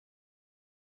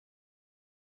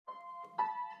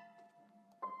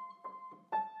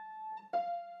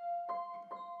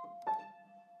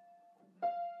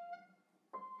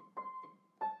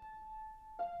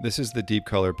This is the Deep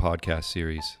Color podcast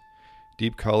series.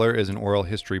 Deep Color is an oral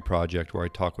history project where I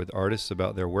talk with artists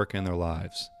about their work and their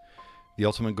lives. The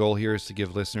ultimate goal here is to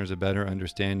give listeners a better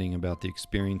understanding about the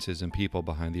experiences and people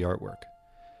behind the artwork.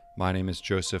 My name is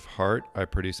Joseph Hart. I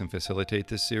produce and facilitate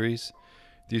this series.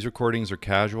 These recordings are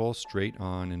casual, straight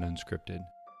on, and unscripted.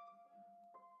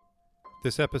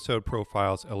 This episode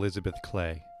profiles Elizabeth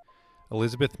Clay.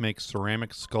 Elizabeth makes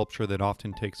ceramic sculpture that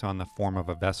often takes on the form of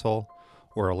a vessel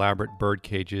or elaborate bird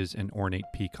cages and ornate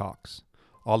peacocks,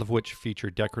 all of which feature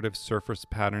decorative surface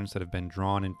patterns that have been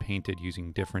drawn and painted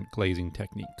using different glazing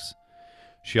techniques.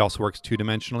 She also works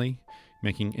two-dimensionally,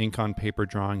 making ink on paper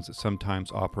drawings that sometimes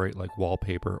operate like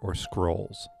wallpaper or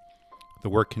scrolls. The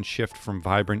work can shift from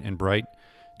vibrant and bright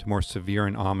to more severe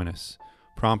and ominous,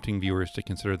 prompting viewers to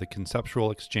consider the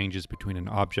conceptual exchanges between an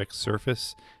object's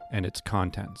surface and its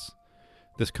contents.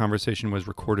 This conversation was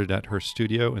recorded at her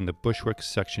studio in the Bushwick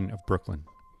section of Brooklyn.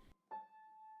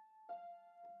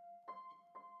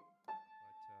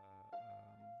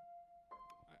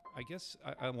 I guess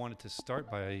I wanted to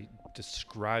start by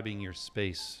describing your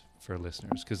space for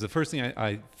listeners, because the first thing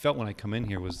I felt when I come in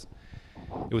here was,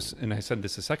 and I said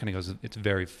this a second ago, it's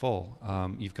very full.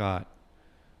 You've got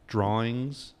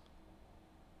drawings,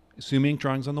 ink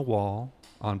drawings on the wall,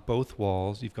 on both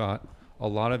walls. You've got a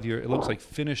lot of it looks like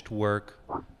finished work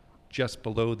just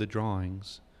below the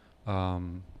drawings.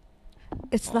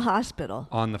 It's the hospital.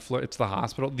 On the floor, it's the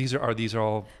hospital. These are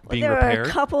all being there repaired? There are a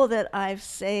couple that I've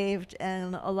saved,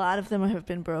 and a lot of them have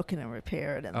been broken and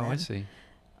repaired. And I see.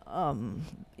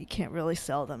 You can't really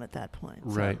sell them at that point.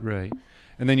 Right.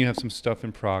 And then you have some stuff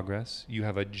in progress. You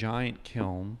have a giant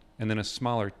kiln, and then a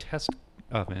smaller test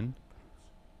oven.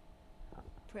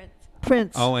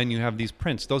 Prints. Oh, and you have these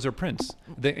prints. Those are prints.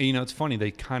 It's funny. They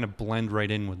kind of blend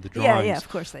right in with the drawings. Yeah, of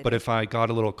course they do. But if I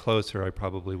got a little closer, I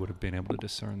probably would have been able to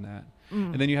discern that.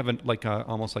 And then you have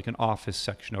almost like an office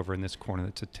section over in this corner.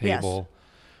 That's a table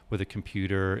with a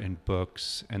computer and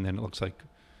books, and then it looks like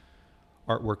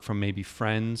artwork from maybe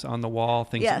friends on the wall,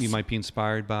 things that you might be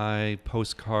inspired by,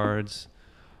 postcards,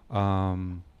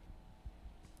 other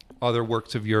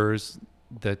works of yours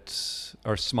that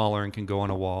are smaller and can go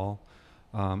on a wall.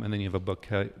 And then you have a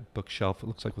bookshelf, it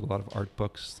looks like, with a lot of art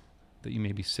books that you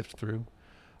maybe sift through,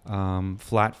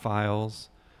 flat files.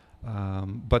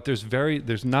 But there's kind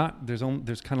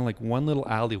of like one little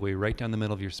alleyway right down the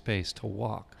middle of your space to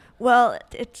walk. Well,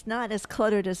 it's not as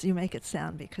cluttered as you make it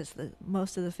sound, because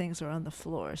most of the things are on the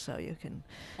floor, so you can.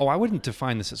 Oh, I wouldn't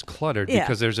define this as cluttered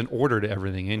because there's an order to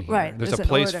everything in here. Right, There's a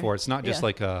place for it. It's not just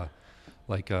like a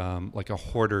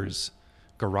hoarder's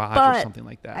garage or something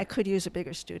like that. I could use a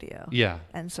bigger studio. Yeah.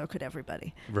 And so could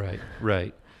everybody. Right.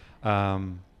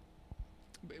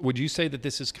 Would you say that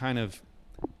this is kind of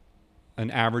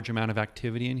an average amount of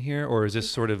activity in here, or is this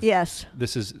sort of? Yes.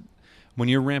 This is when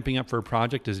you're ramping up for a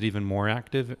project. Is it even more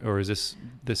active, or is this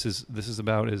is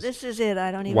about as? This is it.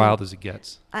 I don't even wild as it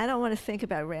gets. I don't want to think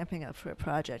about ramping up for a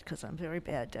project because I'm a very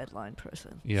bad deadline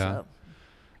person. Yeah.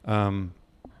 So.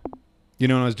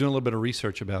 When I was doing a little bit of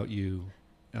research about you,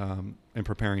 and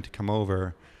preparing to come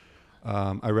over,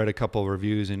 I read a couple of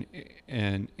reviews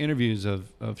and interviews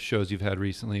of shows you've had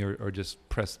recently, or just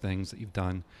press things that you've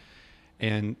done,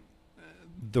 and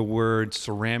the word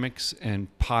ceramics and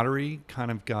pottery kind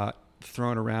of got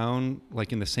thrown around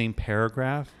like in the same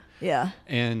paragraph. Yeah.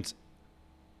 And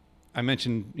I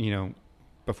mentioned,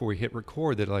 before we hit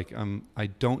record, that I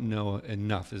don't know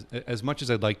enough as much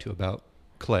as I'd like to about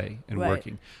clay and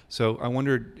working. So I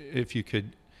wondered if you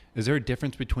could. Is there a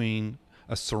difference between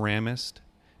a ceramist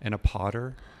and a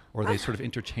potter, or are they sort of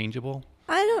interchangeable?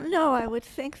 I don't know. I would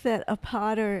think that a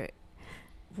potter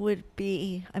would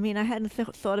be, I hadn't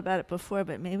thought about it before,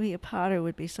 but maybe a potter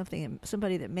would be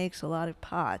somebody that makes a lot of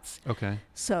pots. Okay.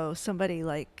 So somebody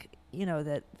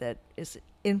that is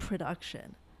in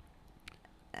production.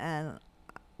 And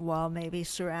while maybe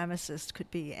ceramicist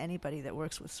could be anybody that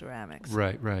works with ceramics.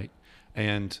 Right.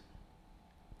 And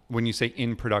when you say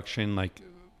in production, like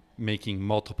making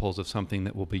multiples of something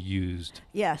that will be used.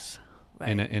 Yes. Right.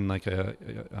 In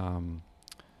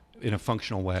a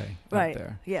functional way. Right. Out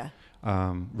there. Yeah.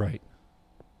 Right.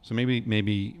 So maybe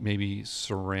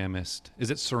ceramist. Is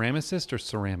it ceramicist or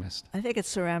ceramist? I think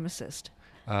it's ceramicist.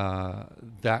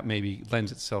 That maybe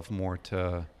lends itself more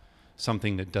to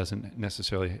something that doesn't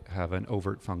necessarily have an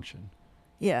overt function.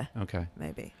 Yeah. Okay.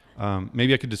 Maybe.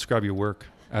 Maybe I could describe your work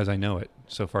as I know it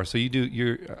so far. So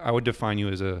I would define you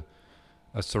as a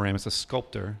ceramist, a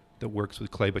sculptor that works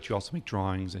with clay, but you also make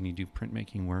drawings and you do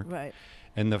printmaking work. Right.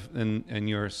 And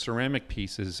your ceramic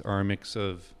pieces are a mix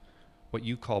of what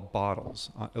you call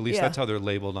bottles. At least that's how they're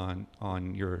labeled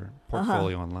on your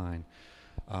portfolio online.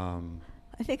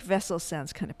 I think vessel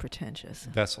sounds kind of pretentious.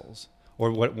 Vessels. Or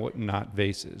what not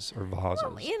vases or vases.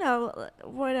 Well, you know,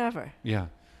 whatever. Yeah.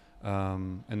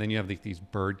 And then you have these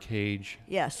bird cage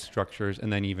Yes. structures,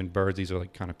 and then even birds. These are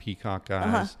like kind of peacock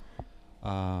guys.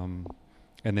 And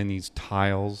then these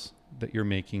tiles that you're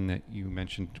making that you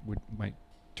mentioned might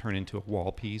turn into a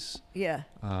wall piece. Yeah.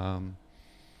 And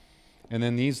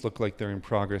then these look like they're in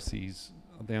progress.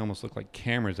 They almost look like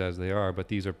cameras as they are, but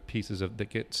these are pieces that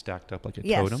get stacked up like a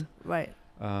totem. Right.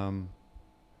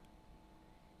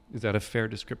 Is that a fair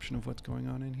description of what's going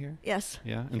on in here? Yes.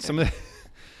 Yeah. And some of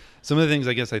the things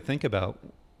I guess I think about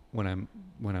when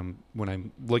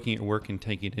I'm looking at work and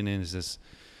taking it in is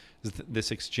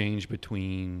this exchange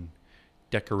between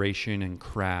decoration and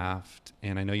craft.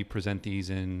 And I know you present these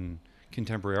in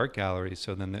contemporary art galleries,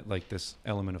 so then this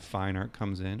element of fine art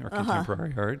comes in, or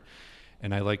contemporary art.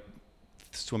 And I like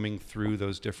swimming through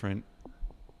those different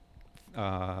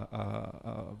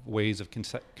ways of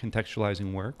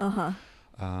contextualizing work.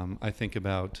 I think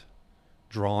about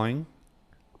drawing.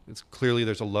 It's clearly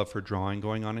there's a love for drawing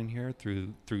going on in here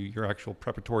through your actual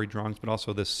preparatory drawings, but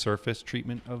also this surface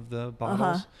treatment of the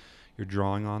bottles. You're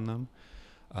drawing on them.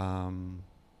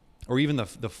 Or even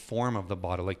the form of the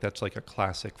bottle. Like that's like a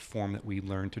classic form that we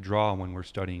learn to draw when we're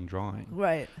studying drawing.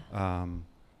 Right.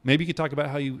 Maybe you could talk about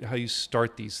how you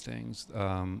start these things.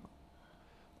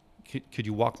 Could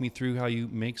you walk me through how you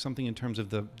make something in terms of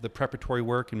the preparatory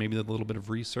work and maybe the little bit of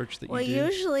research that you do? Well,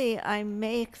 usually I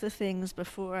make the things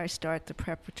before I start the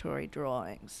preparatory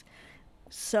drawings.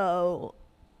 So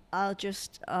I'll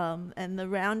just, and the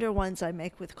rounder ones I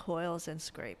make with coils and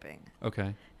scraping.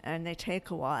 Okay. And they take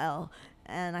a while.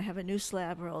 And I have a new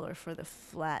slab roller for the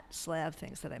flat slab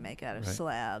things that I make out of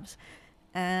slabs.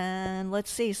 And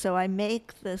let's see, so I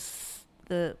make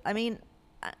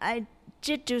I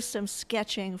did do some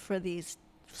sketching for these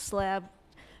slab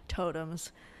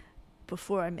totems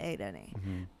before I made any.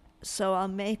 So I'll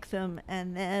make them,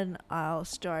 and then I'll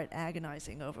start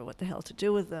agonizing over what the hell to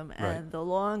do with them. Right. And the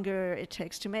longer it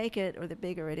takes to make it, or the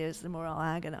bigger it is, the more I'll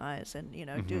agonize and,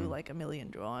 do like a million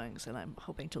drawings. And I'm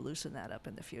hoping to loosen that up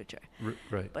in the future.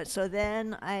 Right. But so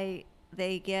then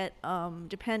they get,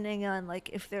 depending on, like,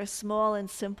 if they're small and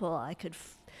simple, I could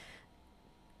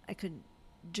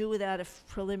do without a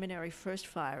preliminary first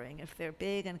firing. If they're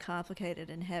big and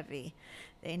complicated and heavy,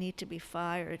 they need to be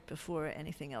fired before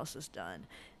anything else is done,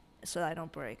 so I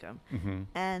don't break them.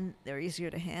 And they're easier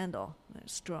to handle. They're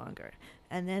stronger.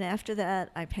 And then after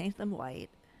that, I paint them white.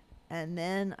 And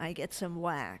then I get some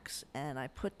wax, and I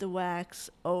put the wax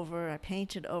I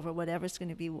paint it over whatever's going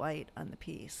to be white on the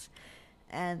piece.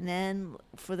 And then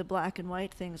for the black and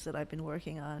white things that I've been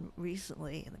working on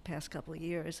recently in the past couple of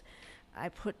years, I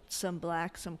put some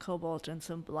black, some cobalt, and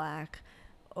some black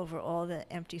over all the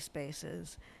empty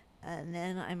spaces. And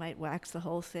then I might wax the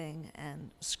whole thing and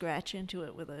scratch into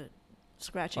it with a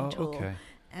scratching tool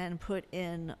and put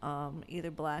in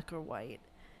either black or white.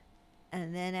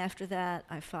 And then after that,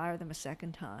 I fire them a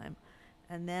second time.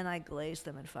 And then I glaze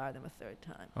them and fire them a third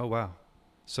time. Oh, wow.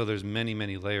 So there's many,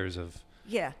 many layers of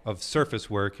of surface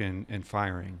work and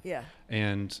firing. Yeah.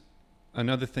 And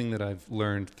another thing that I've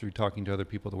learned through talking to other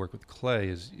people that work with clay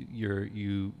is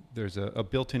there's a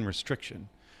built-in restriction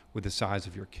with the size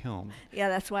of your kiln. Yeah,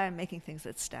 that's why I'm making things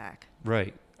that stack.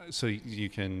 Right. So you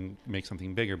can make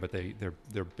something bigger, but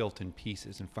they're built in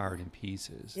pieces and fired in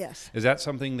pieces. Yes. Is that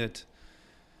something that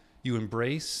you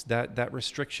embrace, that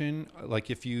restriction? Like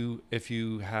if you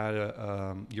had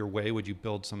your way, would you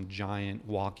build some giant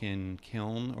walk-in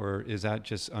kiln, or is that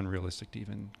just unrealistic to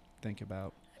even think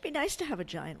about? It'd be nice to have a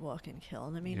giant walk-in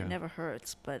kiln. I mean, it never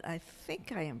hurts, but I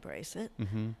think I embrace it.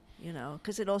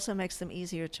 Because it also makes them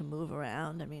easier to move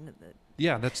around. I mean,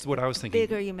 that's what I was thinking. The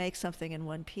bigger you make something in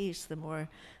one piece, the more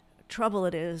trouble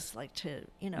it is, like to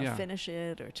finish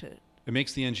it or to. It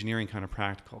makes the engineering kind of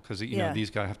practical because these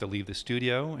guys have to leave the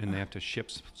studio and they have to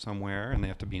ship somewhere and they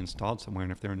have to be installed somewhere.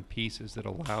 And if they're in pieces that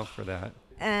allow for that.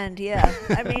 And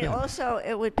I mean, also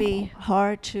it would be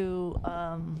hard to.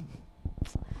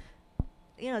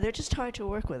 They're just hard to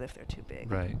work with if they're too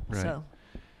big. Right. So.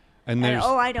 And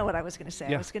I know what I was going to say.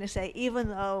 Yeah. I was going to say, even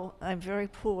though I'm very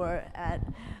poor at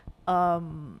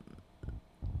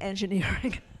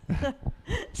engineering,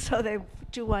 so they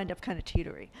do wind up kind of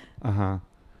teetery.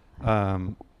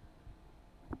 And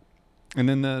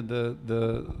then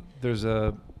there's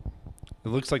it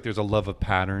looks like there's a love of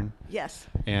pattern. Yes.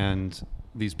 And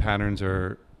these patterns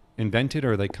are invented,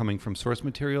 or are they coming from source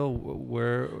material?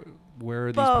 Where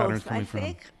are these patterns coming from? I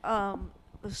think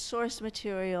the source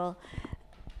material.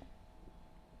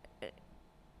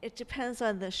 It depends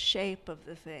on the shape of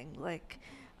the thing. Like,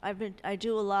 I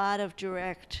do a lot of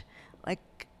direct,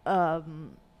 like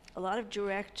a lot of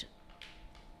direct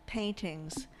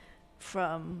paintings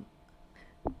from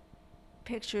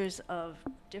pictures of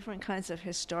different kinds of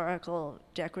historical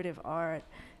decorative art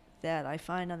that I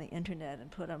find on the internet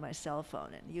and put on my cell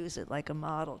phone and use it like a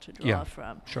model to draw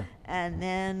from. Sure. And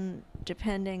then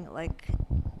depending, like,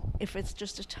 if it's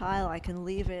just a tile, I can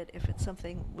leave it. If it's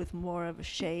something with more of a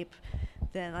shape,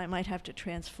 then I might have to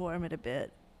transform it a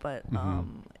bit. But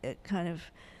it kind of,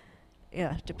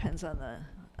 depends on the.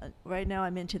 Right now,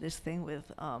 I'm into this thing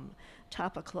with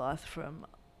tapa cloth from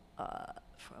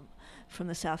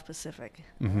the South Pacific.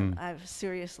 I've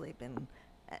seriously been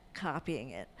copying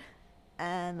it,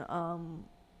 and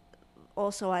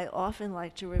also I often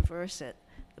like to reverse it,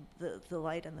 the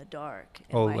light and the dark.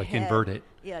 Oh, like head. Invert it.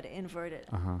 Yeah, to invert it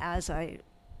as I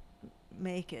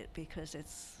make it, because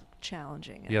it's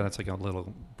challenging. Yeah, that's like a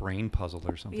little brain puzzle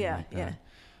or something like that. Yeah.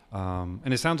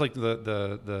 And it sounds like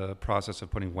the process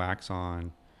of putting wax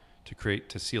on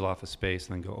to seal off a space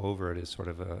and then go over it is sort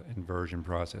of a inversion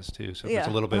process too. So there's a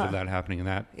little bit of that happening in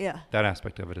that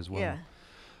aspect of it as well. Yeah.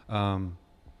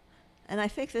 And I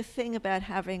think the thing about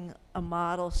having a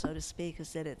model, so to speak,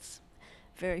 is that it's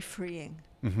very freeing.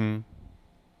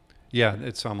 Yeah,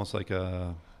 it's almost like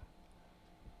it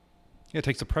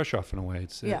takes the pressure off in a way.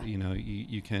 It's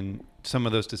you can, some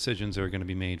of those decisions are going to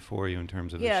be made for you in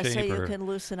terms of the shape, so you can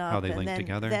loosen up, how they link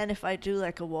together. Then if I do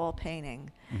like a wall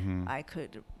painting, I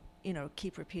could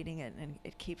keep repeating it, and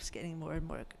it keeps getting more and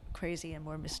more crazy and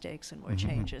more mistakes and more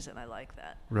changes, and I like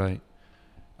that. Right.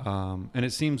 And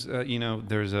it seems,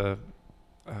 there's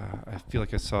I feel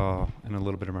like I saw in a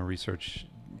little bit of my research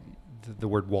the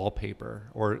word wallpaper,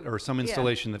 or some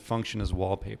installation that functions as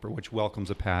wallpaper, which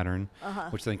welcomes a pattern,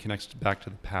 which then connects back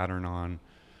to the pattern on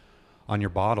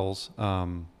your bottles.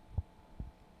 Can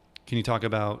you talk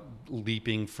about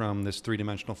leaping from this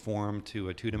three-dimensional form to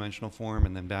a two-dimensional form,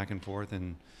 and then back and forth,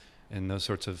 and those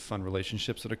sorts of fun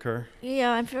relationships that occur?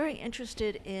 Yeah, I'm very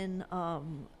interested in,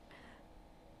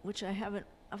 which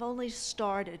I've only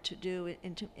started to do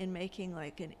in making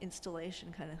like an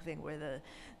installation kind of thing, where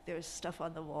there's stuff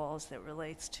on the walls that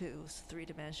relates to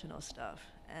three-dimensional stuff,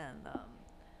 and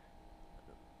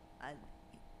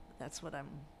that's what I'm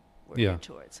working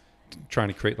towards. Trying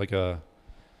to create like a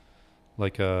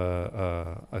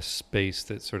space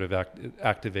that sort of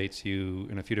activates you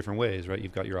in a few different ways, right?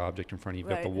 You've got your object in front of you.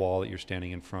 You've got the wall that you're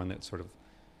standing in front that sort of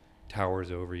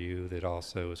towers over you, that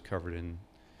also is covered in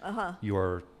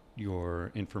your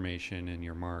information and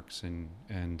your marks, and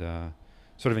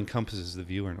sort of encompasses the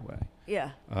viewer in a way.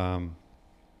 Yeah.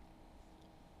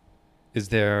 Is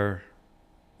there,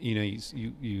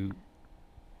 you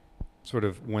sort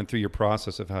of went through your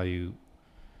process of how you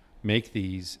make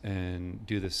these and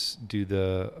do the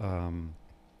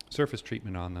surface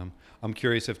treatment on them. I'm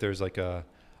curious if there's like a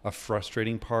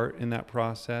frustrating part in that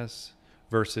process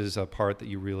versus a part that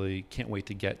you really can't wait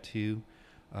to get to.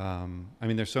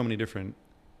 There's so many different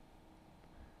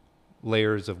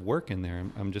layers of work in there.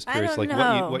 I'm just curious,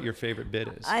 what your favorite bit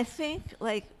is. I think,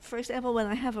 like, for example, when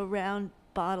I have a round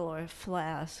bottle or a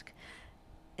flask,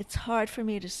 it's hard for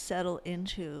me to settle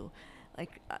into.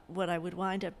 Like, what I would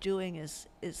wind up doing is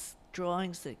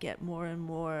drawings that get more and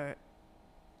more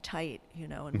tight,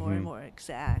 and more and more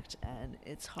exact. And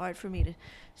it's hard for me to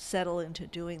settle into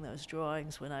doing those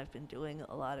drawings when I've been doing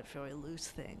a lot of very loose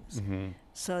things.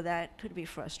 So that could be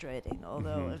frustrating,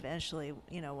 although eventually,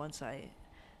 once I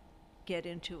get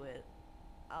into it,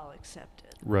 I'll accept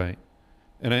it. Right.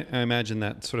 And I imagine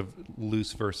that sort of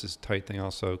loose versus tight thing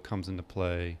also comes into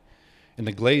play in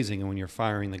the glazing, and when you're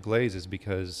firing the glazes,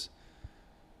 because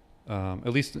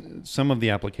at least some of the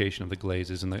application of the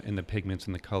glazes and the pigments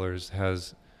and the colors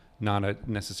has not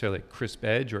necessarily a crisp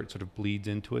edge, or it sort of bleeds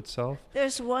into itself.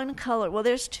 There's one color. Well,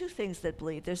 there's two things that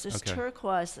bleed. There's this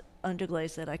turquoise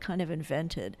underglaze that I kind of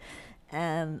invented,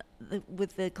 and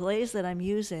with the glaze that I'm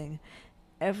using,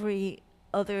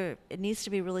 it needs to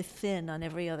be really thin on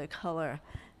every other color,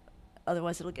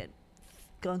 otherwise it'll get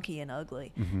gunky and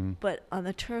ugly. But on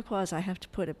the turquoise, I have to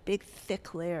put a big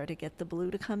thick layer to get the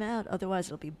blue to come out, otherwise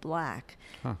it'll be black,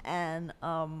 and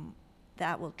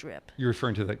that will drip. You're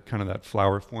referring to that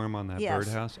flower form on that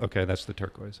birdhouse? Okay, that's the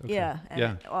turquoise. Okay. Yeah, and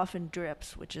it often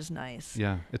drips, which is nice.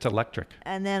 Yeah, it's electric.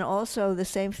 And then also the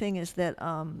same thing is that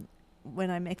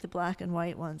when I make the black and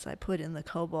white ones, I put in the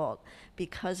cobalt,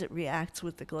 because it reacts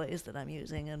with the glaze that I'm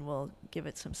using and will give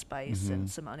it some spice, and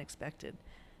some unexpected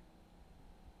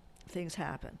things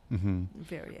happen,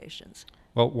 variations.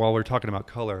 Well, while we're talking about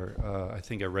color, I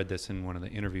think I read this in one of the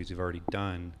interviews you've already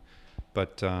done,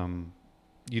 but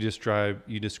you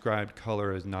described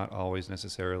color as not always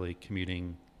necessarily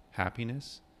commuting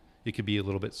happiness. It could be a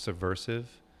little bit subversive.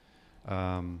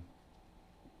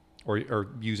 or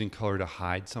using color to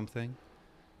hide something.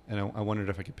 And I wondered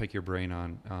if I could pick your brain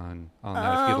on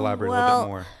that, if you'd elaborate a little bit Well,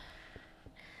 more.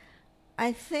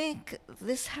 I think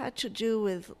this had to do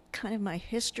with kind of my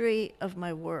history of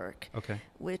my work, Okay.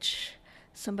 which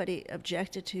somebody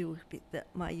objected to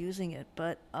my using it,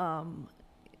 but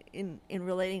in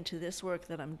relating to this work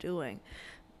that I'm doing.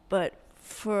 But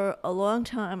for a long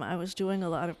time, I was doing a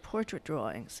lot of portrait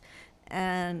drawings.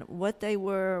 And what they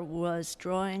were was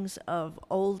drawings of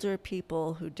older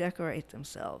people who decorate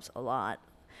themselves a lot.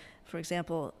 For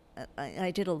example,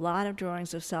 I did a lot of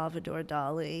drawings of Salvador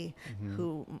Dali,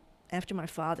 who, after my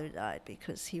father died,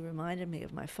 because he reminded me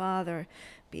of my father,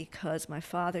 because my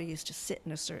father used to sit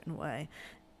in a certain way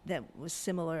that was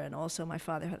similar, and also my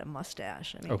father had a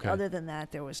mustache. I mean, Okay. other than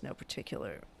that, there was no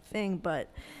particular thing, but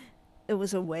it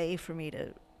was a way for me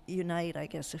to unite, I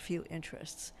guess, a few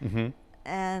interests. Mm-hmm.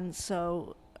 And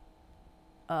so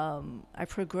I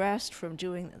progressed from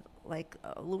doing like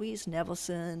Louise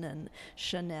Nevelson and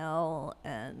Chanel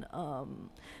and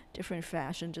different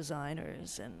fashion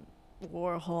designers and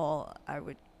Warhol.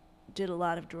 Did a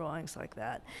lot of drawings like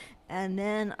that. And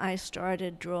then I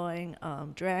started drawing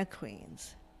drag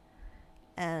queens,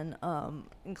 and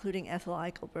including Ethel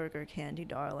Eichelberger, Candy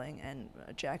Darling, and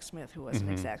Jack Smith, who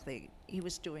wasn't exactly, he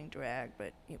was doing drag,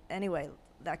 but anyway,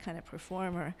 that kind of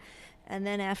performer. And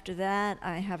then after that,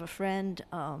 I have a friend.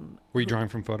 Were you drawing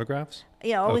from photographs?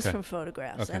 Yeah, always Okay. from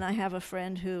photographs. Okay. And I have a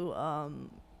friend who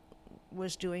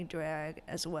was doing drag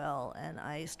as well, and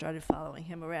I started following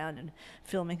him around and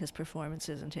filming his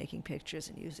performances and taking pictures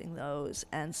and using those.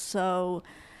 And so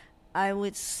I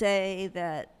would say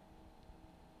that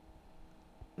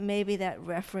maybe that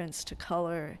reference to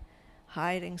color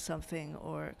hiding something,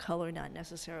 or color not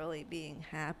necessarily being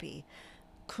happy,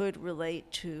 could relate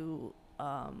to,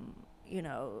 you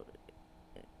know,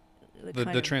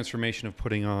 The transformation of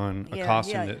putting on a Yeah,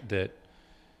 costume yeah. that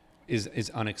is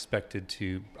unexpected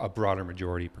to a broader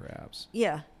majority, perhaps.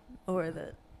 Yeah, or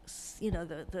the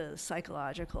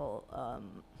psychological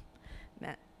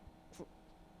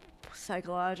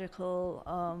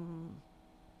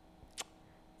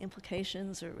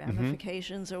implications or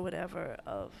ramifications or whatever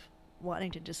of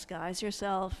wanting to disguise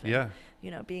yourself. And,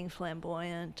 Yeah. being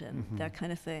flamboyant and that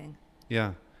kind of thing.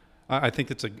 Yeah, I think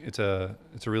it's a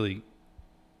really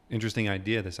interesting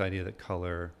idea. This idea that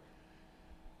color,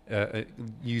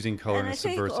 using color And in I a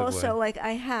think subversive also, way. like,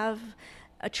 I have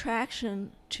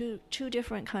attraction to two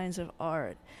different kinds of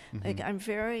art. Like, I'm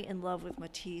very in love with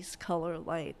Matisse, color,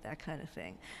 light, that kind of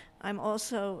thing. I'm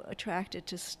also attracted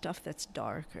to stuff that's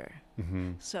darker.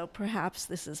 Mm-hmm. So perhaps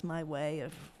this is my way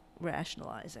of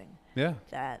rationalizing Yeah,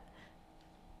 that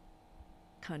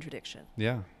contradiction.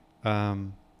 yeah.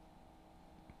 I'm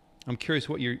curious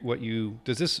what you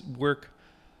does this work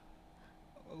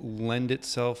lend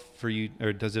itself for you,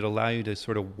 or does it allow you to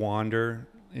sort of wander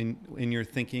in your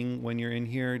thinking when you're in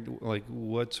here? Like,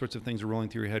 what sorts of things are rolling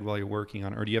through your head while you're working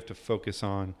on, or do you have to focus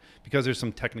on, because there's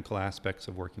some technical aspects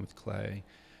of working with clay,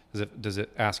 does it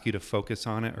ask you to focus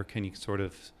on it, or can you sort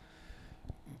of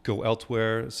go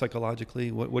elsewhere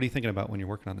psychologically? What are you thinking about when you're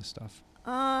working on this stuff?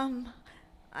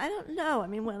 I don't know. I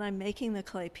mean, when I'm making the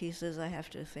clay pieces, I have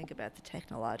to think about the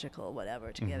technological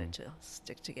whatever to get it to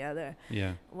stick together.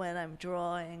 Yeah. When I'm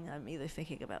drawing, I'm either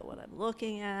thinking about what I'm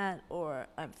looking at, or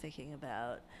I'm thinking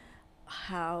about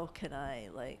how can I,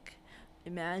 like,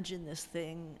 imagine this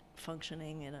thing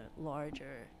functioning in a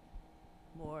larger,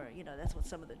 more, that's what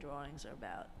some of the drawings are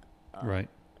about. Right.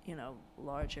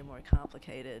 Larger, more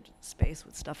complicated space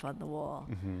with stuff on the wall.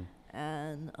 Mm-hmm.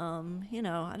 And,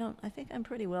 I think I'm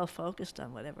pretty well focused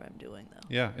on whatever I'm doing, though.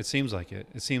 Yeah, it seems like it.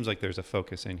 It seems like there's a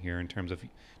focus in here in terms of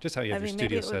just how you have your maybe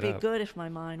studio it set would be up. good if my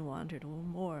mind wandered a little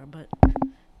more, but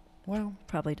Well,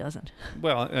 probably doesn't.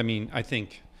 well, I mean, I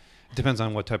think it depends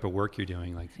on what type of work you're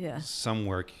doing. Like, Yeah. some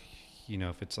work,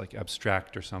 if it's like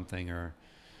abstract or something, or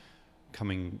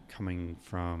coming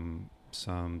from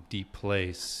some deep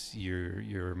place,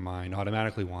 your mind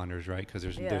automatically wanders, right? Because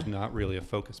there's not really a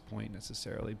focus point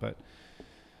necessarily. But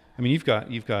I mean, you've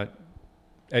got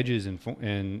edges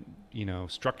and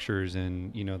structures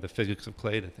and the physics of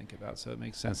clay to think about, so it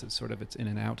makes sense that sort of it's in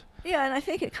and out. Yeah, and I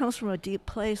think it comes from a deep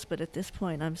place, but at this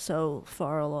point I'm so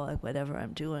far along whatever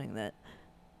I'm doing that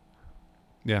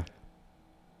Yeah.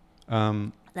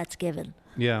 that's given.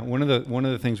 Yeah, one of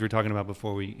the things we were talking about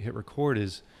before we hit record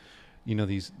is,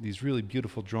 these really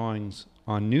beautiful drawings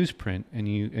on newsprint, and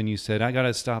you said, I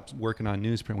gotta stop working on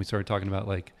newsprint. We started talking about,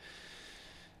 like,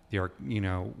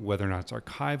 whether or not it's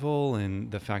archival,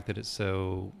 and the fact that it's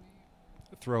so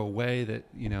throwaway that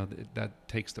that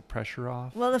takes the pressure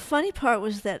off. Well, the funny part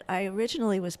was that I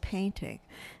originally was painting,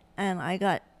 and I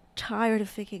got tired of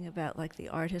thinking about like the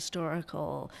art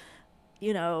historical,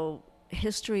 you know,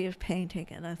 history of painting,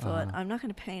 and I thought, I'm not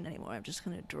going to paint anymore. I'm just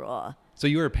going to draw. So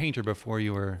you were a painter before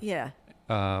you were Yeah,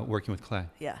 working with clay?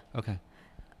 yeah. Okay.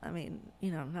 I mean,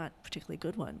 you know, not a particularly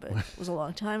good one, but it was a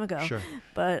long time ago. Sure.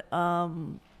 But I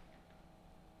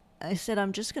said,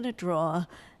 I'm just going to draw.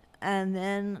 And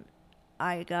then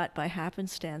I got, by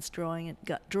happenstance,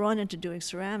 got drawn into doing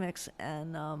ceramics.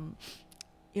 And,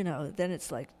 you know, then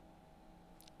it's like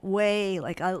I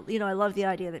love the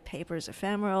idea that paper is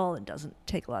ephemeral and doesn't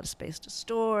take a lot of space to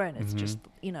store. And it's just,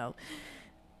 you know,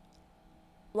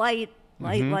 light.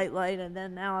 And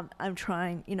then now I'm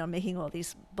trying, you know, making all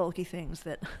these bulky things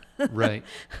that Right.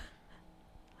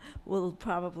 will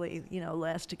probably, you know,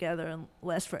 last together and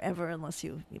last forever unless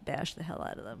you bash the hell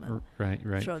out of them and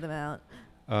Right. throw them out.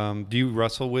 Do you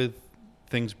wrestle with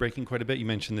things breaking quite a bit? You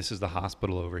mentioned this is the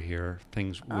hospital over here.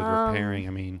 Things with repairing.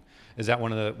 I mean, is that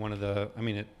one of the? I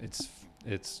mean,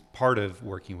 it's part of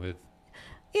working with.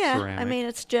 Yeah, ceramic. I mean,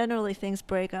 it's generally things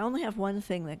break. I only have one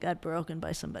thing that got broken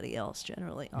by somebody else.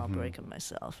 Generally, I'll break them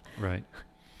myself. Right.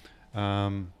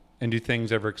 And do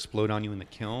things ever explode on you in the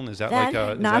kiln? Is that like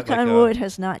a knock on wood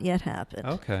has not yet happened.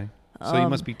 Okay. So you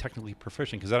must be technically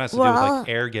proficient because that has to do with like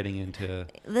air getting into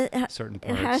certain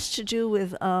parts. It has to do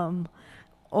with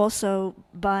also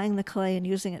buying the clay and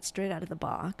using it straight out of the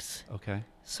box. Okay.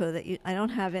 So that I don't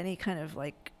have any kind of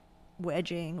like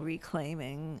wedging,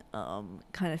 reclaiming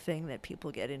kind of thing that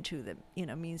people get into that, you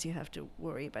know, means you have to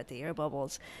worry about the air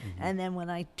bubbles. And then when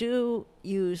I do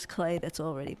use clay that's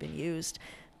already been used,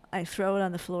 I throw it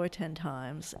on the floor 10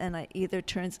 times, and I either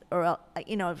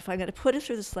you know, if I'm going to put it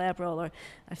through the slab roller,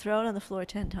 I throw it on the floor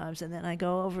 10 times, and then I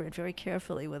go over it very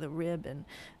carefully with a rib and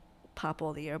pop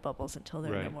all the air bubbles until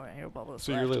there are no more air bubbles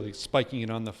So left. you're literally spiking it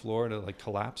on the floor to like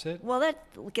collapse it? Well, that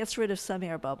gets rid of some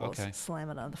air bubbles. Okay. Slam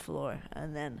it on the floor,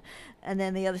 and then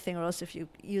the other thing, or else if you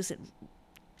use it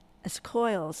as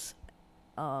coils,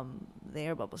 the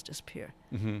air bubbles disappear.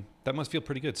 That must feel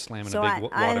pretty good, slamming So a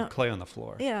big wad of clay on the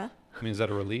floor. Yeah. I mean, is that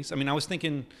a release? I mean, I was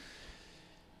thinking,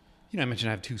 you know, I mentioned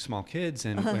I have 2 small kids,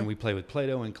 and when we play with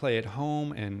Play-Doh and clay at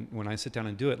home, and when I sit down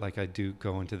and do it, like I do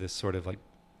go into this sort of like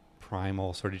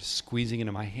primal, sort of just squeezing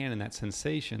into my hand and that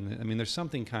sensation. I mean, there's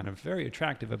something kind of very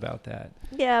attractive about that.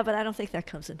 Yeah, but I don't think that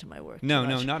comes into my work. No,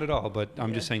 too much. not at all. But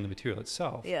I'm just saying the material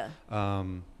itself. Yeah.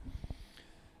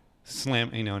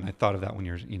 Slam, you know, and I thought of that when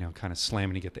you're, you know, kind of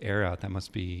slamming to get the air out. That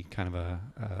must be kind of a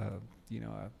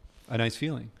nice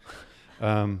feeling.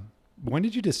 When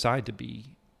did you decide to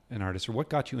be an artist, or what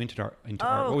got you into art?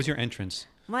 What was your entrance?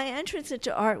 My entrance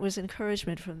into art was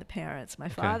encouragement from the parents. My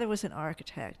father was an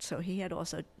architect, so he had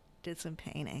also did some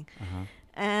painting.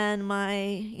 And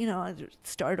I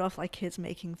started off like kids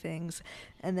making things,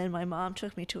 and then my mom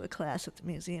took me to a class at the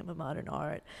Museum of Modern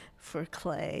Art for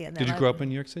clay. And then Did you grow up in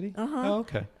New York City? Oh,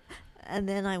 okay. And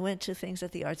then I went to things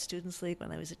at the Art Students League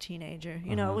when I was a teenager.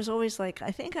 You know, it was always like,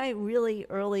 I think I really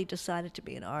early decided to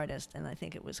be an artist, and I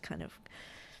think it was kind of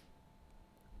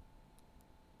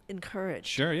encouraged.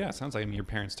 Sure, yeah. Sounds like your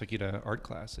parents took you to art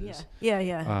classes.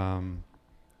 Yeah.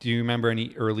 Do you remember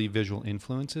any early visual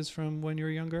influences from when you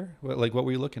were younger? What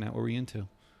were you looking at? What were you into?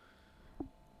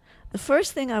 The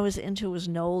first thing I was into was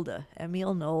Nolde,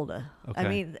 Emil Nolde. Okay. I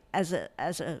mean, as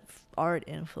a art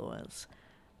influence.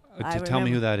 Tell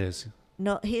me who that is.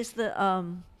 No, he's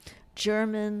the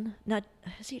German.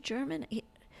 Is he German?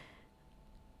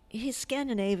 He's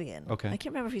Scandinavian. Okay. I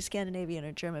can't remember if he's Scandinavian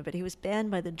or German, but he was banned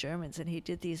by the Germans, and he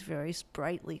did these very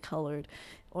brightly colored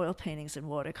oil paintings and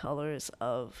watercolors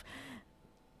of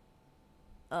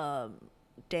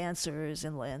dancers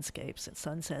and landscapes and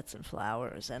sunsets and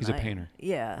flowers. And He's a painter.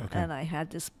 Yeah. Okay.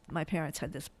 And my parents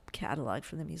had this catalog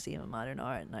from the Museum of Modern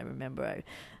Art, and I remember I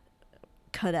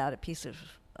cut out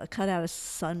a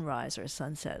sunrise or a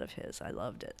sunset of his. I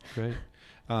loved it. Great.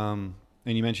 And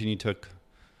you mentioned you took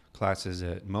classes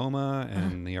at MoMA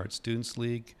and the Art Students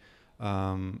League.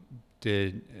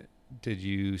 Did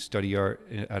you study art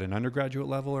at an undergraduate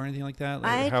level or anything like that?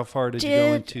 How far did you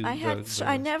go into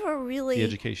I never really the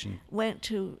education? Went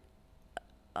to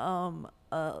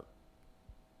a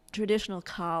traditional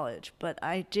college, but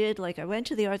I went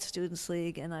to the Art Students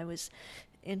League, and I was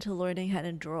into learning how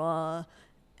to draw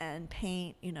and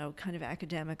paint, you know, kind of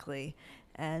academically.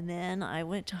 And then I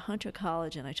went to Hunter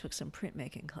College, and I took some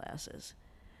printmaking classes.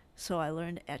 So I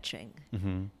learned etching.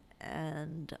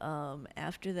 And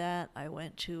after that, I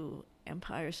went to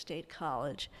Empire State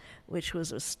College, which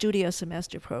was a studio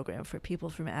semester program for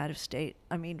people from out of state.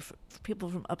 I mean, for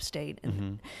people from upstate,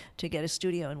 and to get a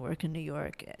studio and work in New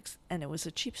York. And it was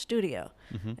a cheap studio.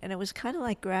 And it was kind of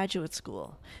like graduate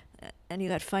school. and you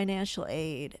got financial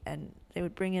aid, and they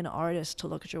would bring in artists to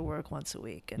look at your work once a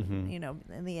week, and Mhm. you know,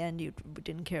 in the end, you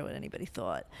didn't care what anybody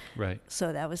thought. Right.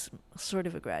 So that was sort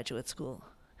of a graduate school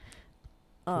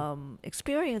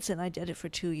experience, and I did it for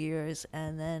 2 years,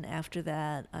 and then after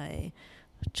that, I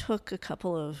took a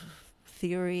couple of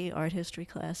art history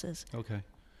classes. Okay.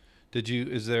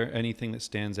 Is there anything that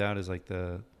stands out as like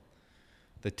the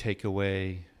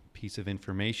takeaway piece of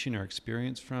information or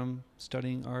experience from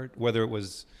studying art? Whether it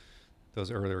was those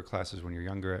earlier classes when you're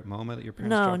younger at MoMA that your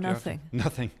parents No, dropped you off nothing. to?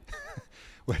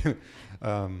 Nothing.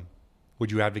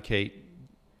 Would you advocate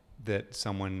that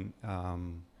someone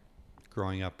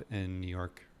growing up in New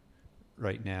York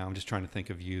right now, I'm just trying to think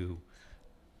of you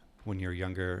when you're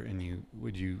younger, and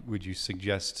would you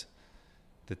suggest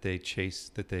that they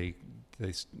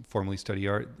formally study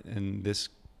art in this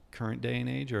current day and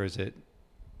age, or is it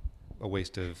a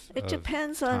waste of It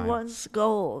depends time? on one's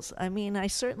goals. I mean, I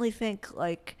certainly think,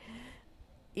 like,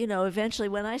 you know, eventually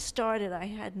when I started, I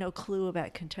had no clue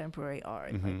about contemporary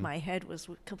art. Like, Mhm. my head was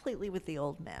completely with the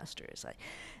old masters.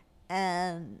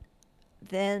 And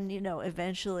then, you know,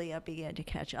 eventually I began to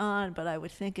catch on. But I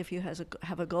would think if you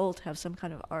have a goal to have some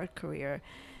kind of art career,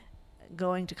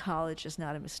 going to college is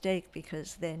not a mistake,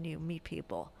 because then you meet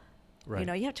people. Right. You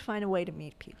know, you have to find a way to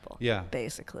meet people. Yeah.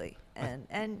 Basically,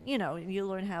 and you know, you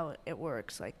learn how it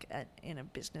works, like in a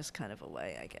business kind of a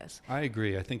way, I guess. I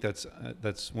agree. I think that's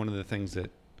one of the things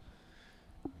that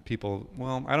people.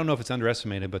 Well, I don't know if it's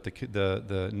underestimated, but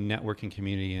the networking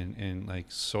community and like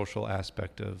social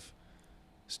aspect of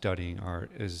studying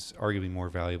art is arguably more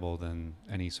valuable than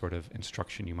any sort of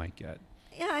instruction you might get.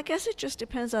 Yeah, I guess it just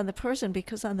depends on the person,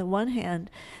 because on the one hand,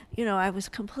 you know, I was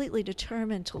completely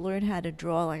determined to learn how to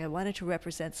draw. Like, I wanted to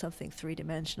represent something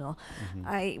three-dimensional. Mhm.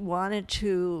 I wanted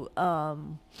to, I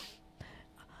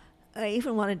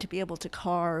even wanted to be able to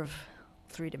carve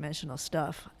three-dimensional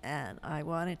stuff, and I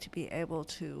wanted to be able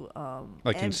to,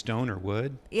 Like in stone or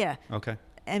wood? yeah, Okay.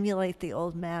 emulate the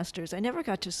old masters. I never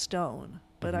got to stone,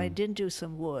 but I Mhm. did do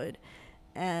some wood.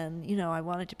 And, you know, I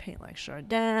wanted to paint like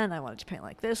Chardin, I wanted to paint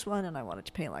like this one, and I wanted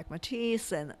to paint like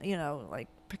Matisse, and, you know, like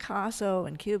Picasso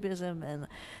and Cubism, and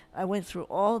I went through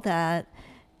all that.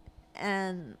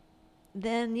 And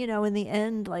then, you know, in the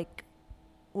end, like,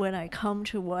 when I come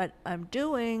to what I'm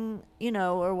doing, you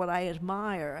know, or what I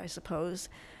admire, I suppose,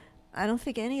 I don't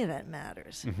think any of that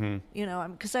matters. Mm-hmm. You know,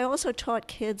 because I also taught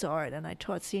kids art, and I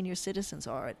taught senior citizens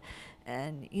art.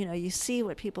 And, you know, you see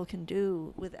what people can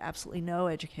do with absolutely no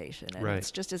education. And Right.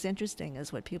 it's just as interesting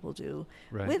as what people do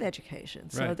Right. with education.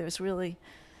 So Right. there's really...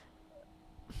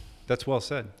 That's well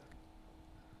said.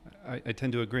 I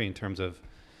tend to agree in terms of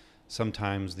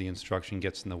sometimes the instruction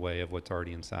gets in the way of what's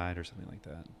already inside or something like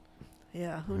that.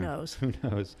 Yeah, who Mhm. knows? Who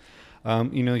knows?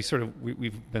 You know,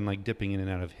 we've been like dipping in and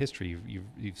out of history.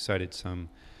 You've cited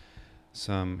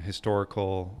some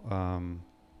historical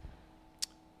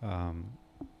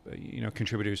you know,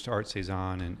 contributors to Art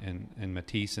Cezanne and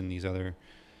Matisse and these other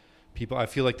people. I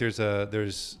feel like there's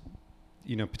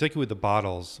you know, particularly with the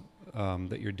bottles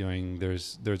that you're doing,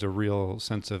 there's a real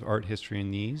sense of art history in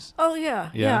these. Oh,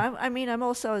 yeah. Yeah. I mean, I'm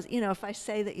also, you know, if I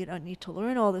say that you don't need to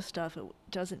learn all this stuff, it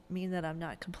doesn't mean that I'm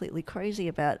not completely crazy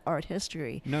about art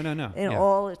history. No. In Yeah.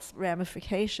 all its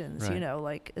ramifications, you Right. know,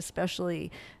 like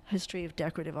especially history of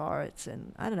decorative arts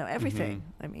and, I don't know, everything.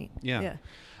 Mhm. I mean, Yeah. yeah.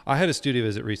 I had a studio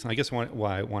visit recently. I guess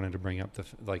why I wanted to bring up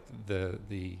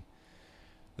the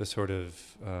sort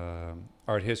of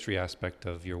art history aspect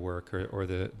of your work, or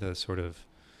the sort of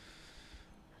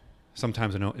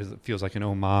sometimes it feels like an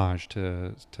homage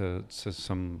to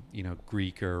some, you know,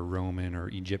 Greek or Roman or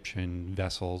Egyptian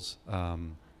vessels. I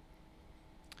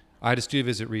had a studio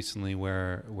visit recently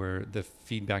where the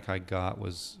feedback I got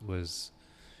was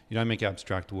you know, I make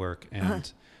abstract work,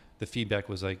 and the feedback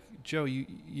was like, Joe,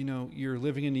 you know, you're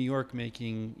living in New York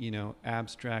making, you know,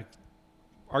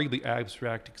 arguably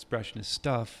abstract expressionist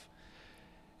stuff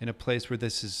in a place where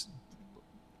this is,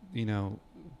 you know,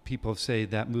 people say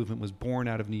that movement was born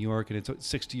out of New York and it's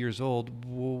 60 years old.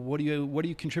 Well, what are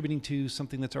you contributing to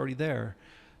something that's already there?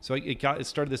 So it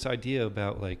started this idea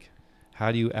about, like,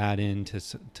 how do you add into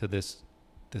this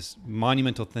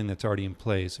monumental thing that's already in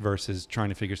place versus trying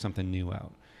to figure something new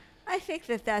out. I think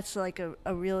that that's like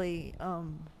a really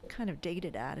kind of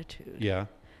dated attitude. Yeah.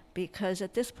 Because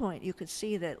at this point, you could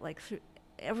see that, like,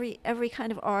 every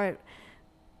kind of art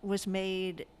was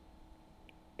made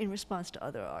in response to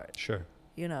other art. Sure.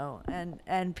 You know,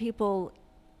 and people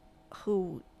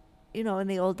who, you know, in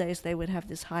the old days, they would have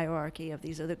this hierarchy of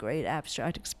these are the great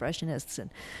abstract expressionists,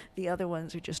 and the other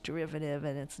ones are just derivative,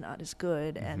 and it's not as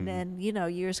good. Mhm. And then, you know,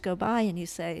 years go by, and you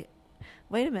say,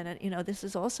 wait a minute, you know, this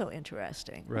is also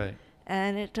interesting. Right.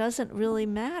 And it doesn't really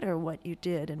matter what you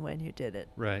did and when you did it,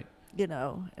 Right.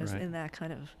 as Right. in that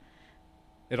kind of,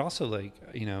 It also, like,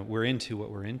 we're into what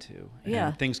we're into, and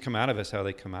Yeah. things come out of us how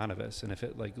they come out of us, and if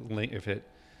it if it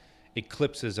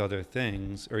eclipses other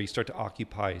things, or you start to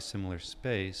occupy a similar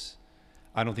space,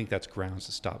 I don't think that's grounds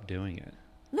to stop doing it.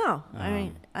 no, I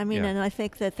mean, yeah. and I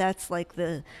think that that's like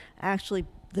actually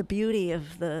the beauty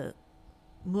of the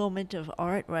moment of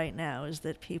art right now is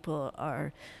that people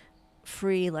are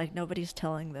free, like nobody's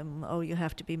telling them, oh, you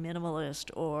have to be minimalist,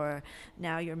 or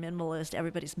now you're minimalist,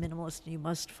 everybody's minimalist and you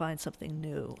must find something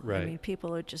new. Right. I mean,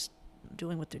 people are just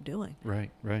doing what they're doing.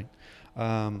 Right.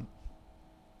 I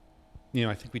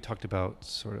think we talked about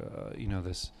sort of,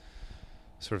 this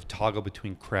sort of toggle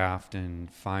between craft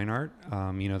and fine art.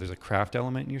 There's a craft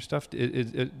element in your stuff.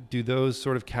 Do those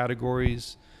sort of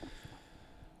categories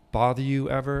bother you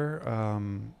ever?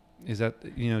 Is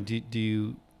that, do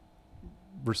you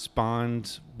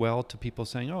respond well to people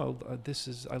saying, oh,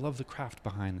 I love the craft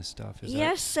behind this stuff?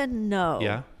 Yes and no.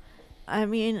 Yeah. I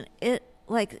mean,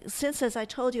 since, as I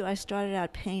told you, I started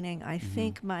out painting, I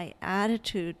think my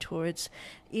attitude towards,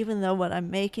 even though what I'm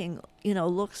making,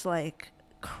 looks like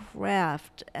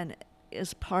craft and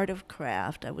is part of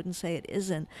craft, I wouldn't say it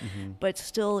isn't, but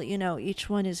still, each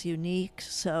one is unique.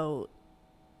 So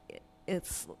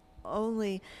it's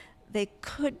only, they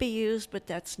could be used, but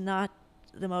that's not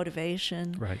the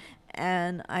motivation. Right.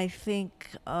 And I think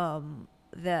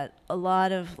that a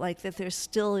lot of, like, that there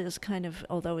still is kind of,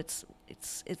 although it's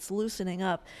loosening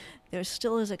up, there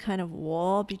still is a kind of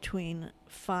wall between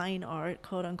fine art,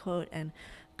 quote unquote, and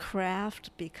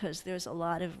craft, because there's a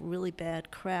lot of really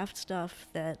bad craft stuff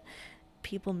that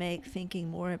people make thinking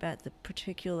more about the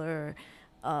particular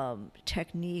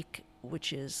technique,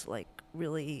 which is like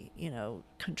really,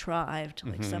 contrived,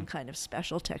 like some kind of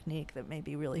special technique that may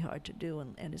be really hard to do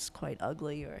and is quite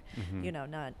ugly, or,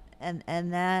 not,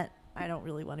 and that I don't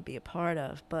really want to be a part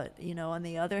of. But, on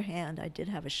the other hand, I did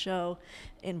have a show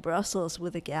in Brussels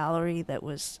with a gallery that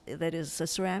is a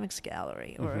ceramics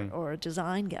gallery or a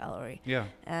design gallery. Yeah.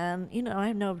 And, I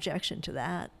have no objection to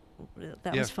that.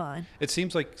 That was fine. It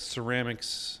seems like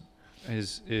ceramics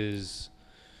is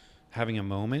having a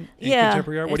moment in Yeah,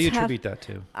 contemporary art. What do you attribute that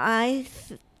to? I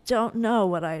don't know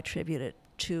what I attribute it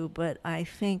to, but I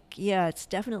think, it's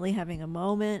definitely having a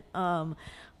moment. I'm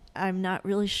not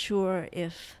really sure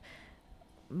if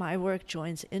my work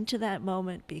joins into that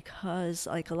moment, because,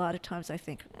 like, a lot of times I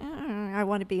think, I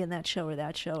want to be in that show or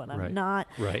that show, and I'm not.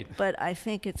 Right. But I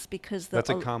think it's because that's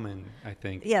a common, I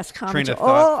think. Yes, common train to of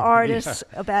all thought. artists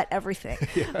about everything.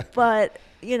 But,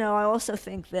 I also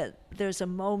think that there's a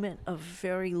moment of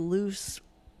very loose,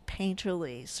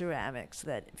 painterly ceramics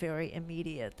that very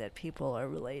immediate that people are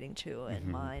relating to, and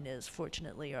mine is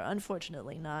fortunately or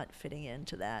unfortunately not fitting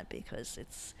into that, because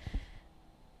it's,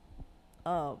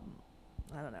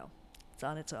 I don't know, it's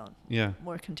on its own. Yeah.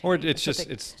 More contained. Or it's just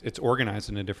it's organized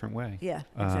in a different way. Yeah,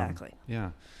 exactly.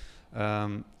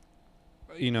 I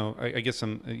guess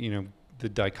the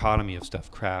dichotomy of stuff,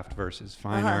 craft versus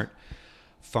fine art,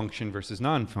 function versus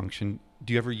non-function.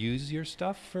 Do you ever use your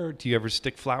stuff, or do you ever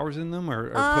stick flowers in them, or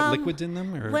put liquids in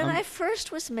them? Or when I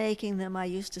first was making them, I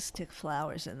used to stick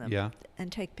flowers in them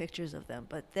and take pictures of them,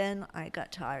 but then I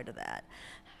got tired of that.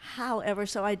 However,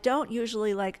 so I don't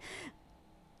usually, like,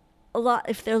 a lot,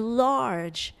 if they're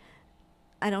large,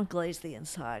 I don't glaze the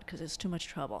inside because it's too much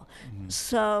trouble.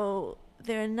 So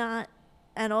they're not,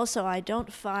 and also I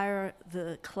don't fire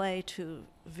the clay to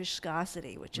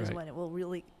viscosity, which is when it will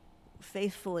really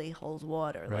faithfully hold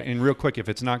water. Right. Like, And real quick, if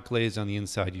it's not glazed on the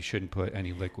inside, you shouldn't put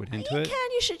any liquid into it.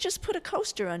 You should just put a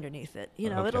coaster underneath it.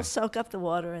 It'll soak up the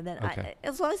water, and then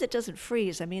as long as it doesn't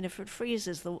freeze. I mean, if it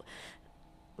freezes,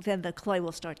 then the clay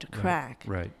will start to crack.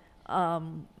 Right.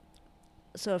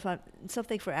 So if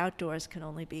something for outdoors can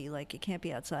only be, like, it can't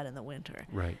be outside in the winter.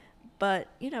 Right. But,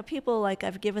 people, like,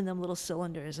 I've given them little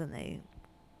cylinders and they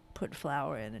put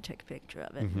flour in and take a picture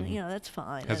of it. And, that's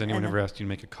fine. Has anyone ever asked you to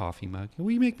make a coffee mug?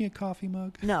 Will you make me a coffee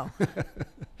mug? No,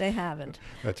 they haven't.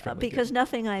 That's probably because good.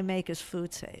 nothing I make is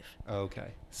food safe.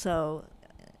 Okay. So,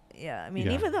 I mean,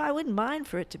 even though I wouldn't mind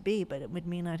for it to be, but it would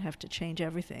mean I'd have to change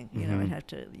everything. I'd have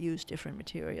to use different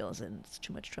materials, and it's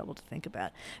too much trouble to think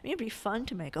about. I mean, it'd be fun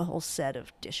to make a whole set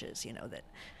of dishes,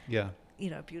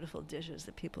 that, beautiful dishes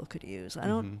that people could use.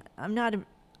 I'm not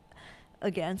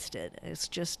against it. It's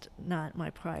just not my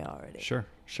priority. Sure.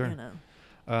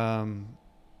 I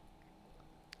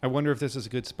wonder if this is a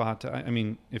good spot to, I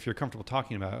mean, if you're comfortable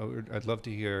talking about it, I'd love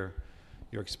to hear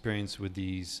your experience with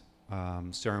these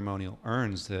ceremonial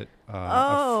urns that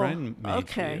a friend made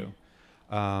for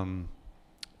you.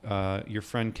 your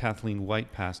friend Kathleen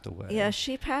White passed away. Yeah,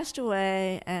 she passed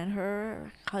away, and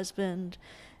her husband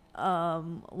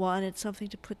wanted something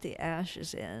to put the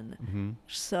ashes in. Mm-hmm.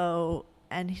 So,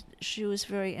 and she was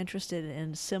very interested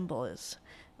in symbols,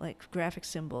 like graphic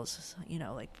symbols,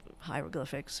 like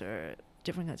hieroglyphics or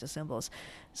different kinds of symbols.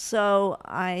 So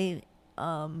I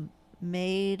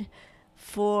made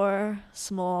 4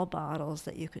 small bottles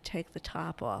that you could take the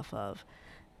top off of,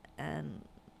 and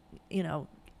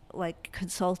like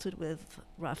consulted with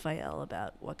Raphael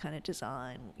about what kind of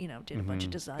design, did a bunch of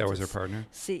designs. That was her partner?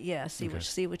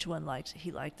 See which one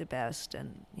he liked the best,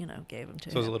 and gave them to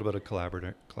him. So it was a little bit of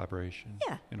collaboration.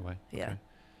 Yeah. In a way. Yeah.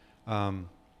 Okay.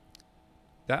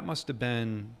 That must have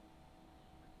been,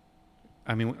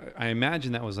 I mean, I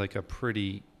imagine that was like a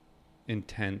pretty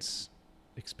intense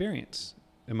experience,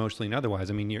 emotionally and otherwise.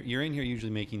 I mean, you're in here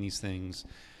usually making these things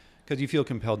because you feel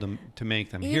compelled to make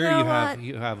them. Here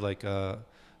you have like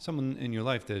someone in your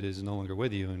life that is no longer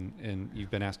with you, and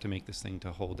you've been asked to make this thing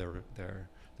to hold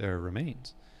their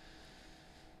remains.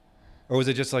 Or was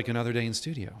it just like another day in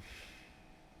studio?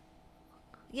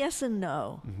 Yes and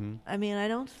no. Mm-hmm. I mean, I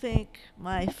don't think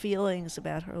my feelings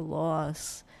about her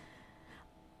loss,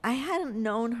 I hadn't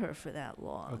known her for that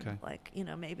long. Okay. Like,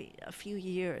 maybe a few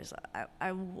years.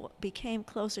 I became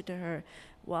closer to her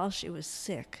while she was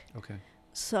sick. Okay.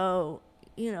 So,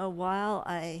 while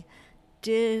I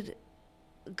did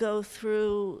go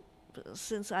through,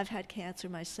 since I've had cancer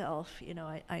myself,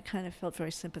 I kind of felt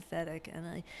very sympathetic, and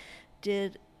I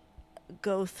did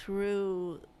go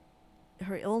through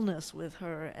her illness with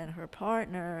her and her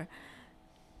partner.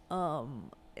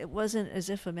 It wasn't as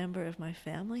if a member of my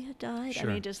family had died. Sure.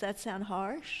 I mean, does that sound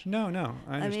harsh? No, I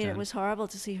understand. I mean, it was horrible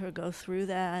to see her go through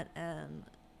that, and,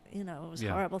 it was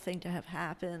a horrible thing to have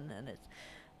happen, and it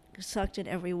sucked in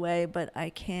every way, but I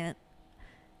can't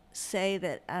say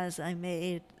that as I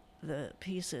made the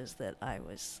pieces that I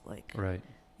was like, right.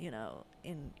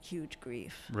 In huge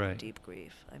grief, right. deep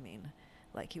grief. I mean,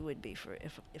 like you would be for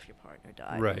if your partner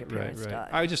died, right, or your parents died.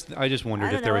 I just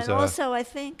wondered if there was and also I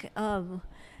think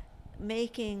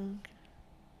making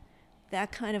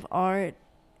that kind of art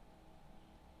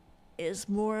is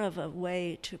more of a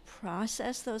way to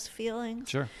process those feelings.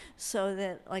 Sure. So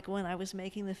that, like, when I was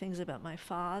making the things about my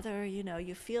father,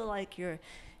 you feel like you're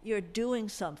doing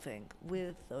something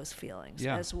with those feelings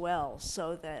as well,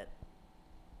 so that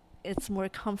it's more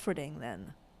comforting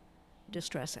than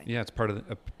distressing. Yeah, it's part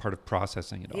of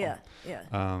processing it all. Yeah.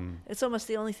 It's almost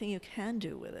the only thing you can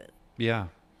do with it. Yeah.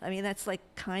 I mean, that's like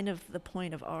kind of the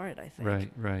point of art, I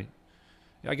think. Right.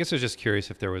 Yeah, I guess I was just curious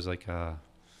if there was like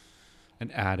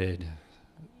an added,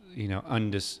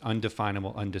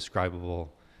 undefinable,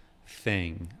 undescribable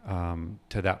thing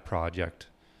to that project.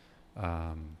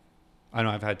 I know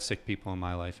I've had sick people in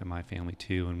my life and my family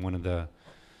too, and one of the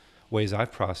ways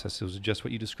I've processed it was just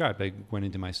what you described. I went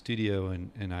into my studio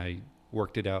and I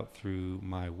worked it out through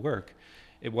my work.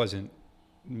 It wasn't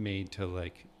made to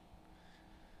like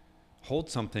hold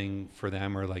something for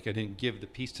them, or like I didn't give the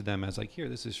piece to them as like, here,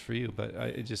 this is for you. But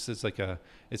it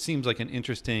seems like an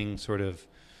interesting sort of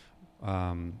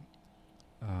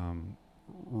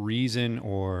reason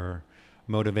or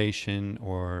motivation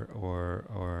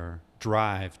or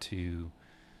drive to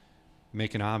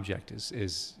make an object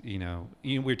is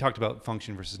we talked about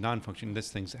function versus non-function.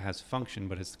 This thing has function,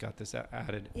 but it's got this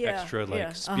added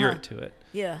extra spirit to it.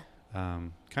 Yeah.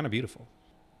 Kind of beautiful.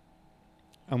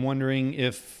 I'm wondering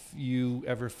if you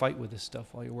ever fight with this stuff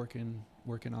while you're working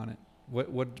on it.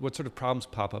 What sort of problems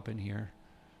pop up in here?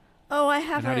 Oh, I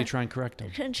have and how do you try and correct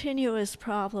them? Continuous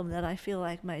problem that I feel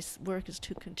like my work is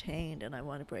too contained and I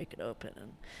want to break it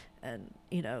open and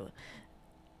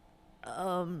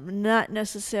not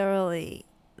necessarily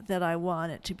that I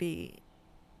want it to be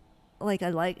like I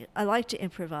like to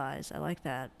improvise. I like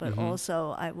that, but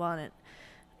also I want it,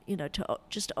 to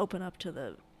just open up to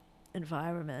the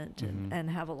environment and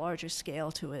have a larger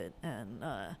scale to it, and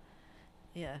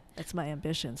that's my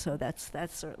ambition. So that's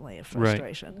certainly a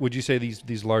frustration. Right. Would you say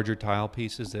these larger tile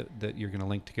pieces that you're going to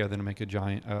link together to make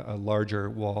a larger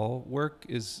wall work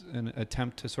is an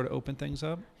attempt to sort of open things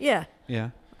up? Yeah.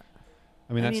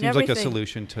 I mean, that seems like a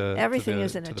solution to everything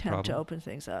is an attempt to open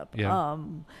things up. Yeah.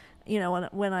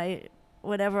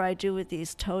 Whatever I do with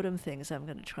these totem things, I'm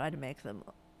going to try to make them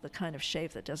the kind of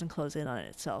shape that doesn't close in on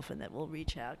itself and that will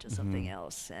reach out to something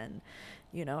else. And,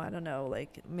 I don't know,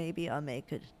 like maybe I'll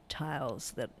make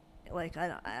tiles that, like,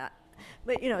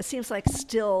 but, it seems like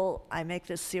still I make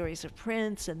this series of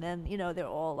prints and then, they're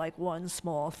all like one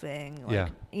small thing. Like,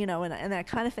 and I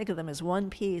kind of think of them as one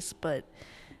piece, but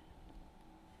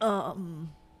I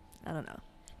don't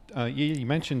know. You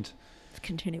mentioned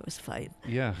continuous fight.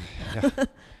 Yeah.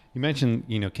 You mentioned,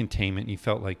 containment. You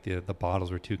felt like the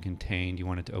bottles were too contained. You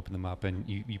wanted to open them up, and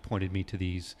you pointed me to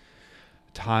these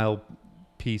tile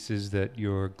pieces that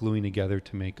you're gluing together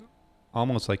to make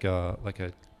almost like a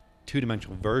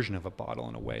two-dimensional version of a bottle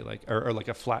in a way, like or like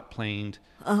a flat-planed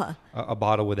a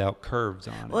bottle without curves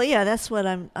on it. Well, yeah, that's what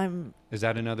I'm. Is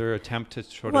that another attempt to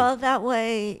sort Well, of that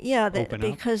way, yeah, open up?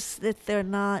 because they're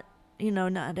not,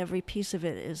 not every piece of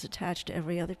it is attached to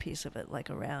every other piece of it, like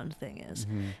a round thing is.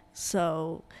 Mhm.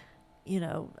 So,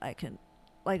 I can,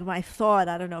 like my thought,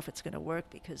 I don't know if it's going to work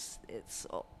because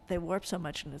they warp so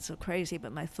much and it's so crazy,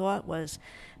 but my thought was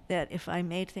that if I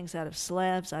made things out of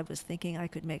slabs, I was thinking I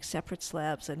could make separate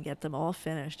slabs and get them all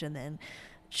finished and then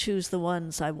choose the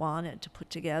ones I wanted to put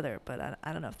together. But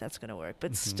I don't know if that's going to work.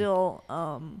 But still,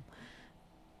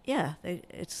 yeah,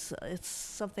 it's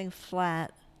something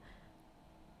flat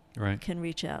Right. can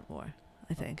reach out more,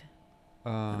 I think.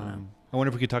 I wonder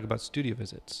if we could talk about studio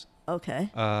visits. Okay.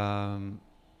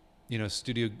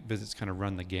 Studio visits kind of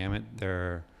run the gamut.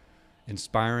 They're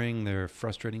inspiring. They're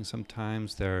frustrating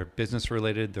sometimes. They're business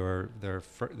related.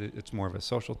 It's more of a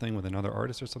social thing with another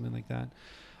artist or something like that.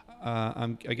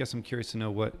 I guess I'm curious to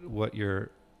know what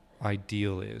your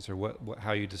ideal is, or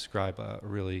how you describe a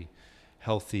really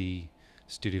healthy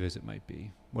studio visit might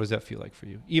be. What does that feel like for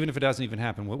you? Even if it doesn't even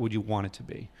happen, what would you want it to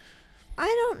be? I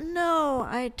don't know.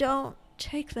 I don't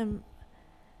take them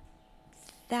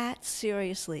that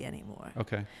seriously anymore.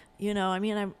 Okay.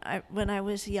 I when I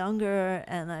was younger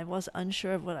and I was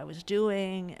unsure of what I was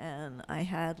doing and I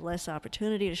had less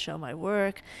opportunity to show my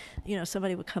work,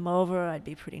 somebody would come over, I'd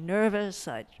be pretty nervous,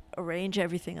 I'd arrange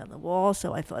everything on the wall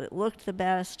so I thought it looked the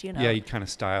best, Yeah, you'd kind of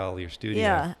style your studio.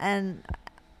 Yeah, and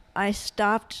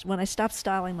when I stopped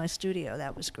styling my studio,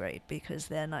 that was great because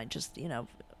then I just,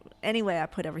 anyway, I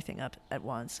put everything up at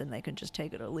once and they can just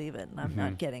take it or leave it and I'm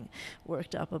not getting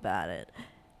worked up about it.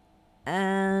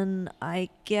 And I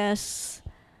guess,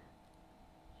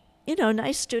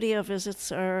 nice studio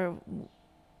visits are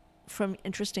from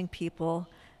interesting people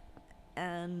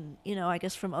and, I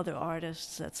guess from other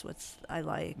artists, that's what I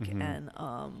like. And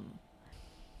I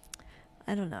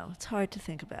don't know, it's hard to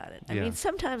think about it. I mean,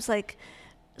 sometimes like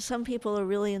some people are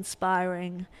really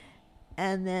inspiring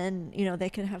and then, they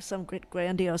can have some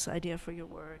grandiose idea for your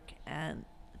work and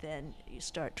then you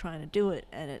start trying to do it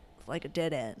and it's like a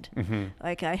dead end.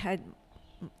 Like I had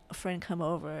a friend come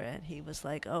over and he was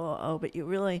like, oh, but you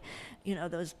really,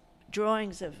 those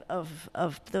drawings of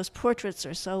those portraits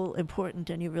are so important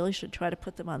and you really should try to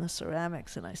put them on the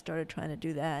ceramics. And I started trying to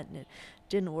do that and it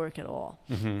didn't work at all.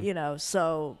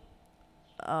 So,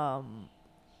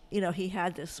 he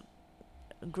had this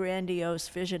grandiose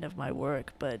vision of my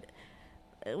work, but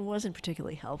it wasn't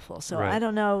particularly helpful. So Right. I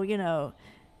don't know,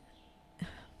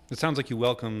 It sounds like you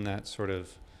welcome that sort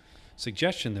of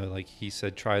suggestion, though. Like he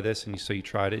said, try this, and so you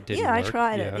tried it. Didn't work. I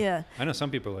tried it. Yeah. I know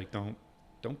some people are like,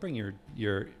 don't bring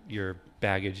your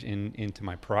baggage into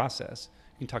my process.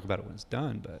 You can talk about it when it's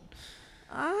done, but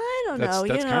I don't know.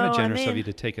 That's kind of generous of you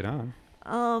to take it on.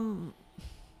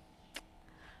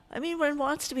 I mean, one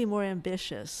wants to be more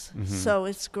ambitious, so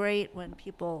it's great when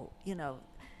people,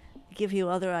 give you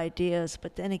other ideas.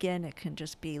 But then again, it can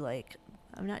just be like,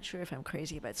 I'm not sure if I'm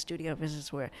crazy about studio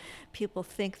visits where people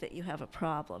think that you have a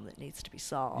problem that needs to be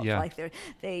solved. Yeah. Like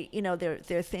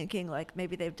they're thinking like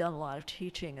maybe they've done a lot of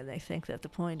teaching and they think that the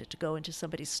point is to go into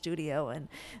somebody's studio and,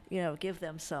 give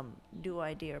them some new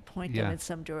idea or point them in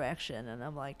some direction. And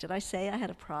I'm like, did I say I had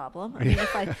a problem? I mean,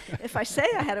 if I say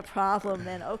I had a problem,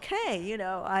 then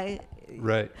okay,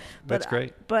 Right. That's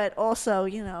great. But also,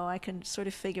 I can sort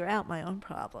of figure out my own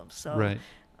problems. So. Right.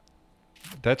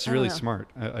 That's really know. smart.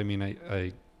 I mean,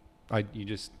 you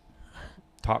just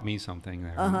taught me something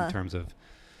there in terms of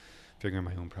figuring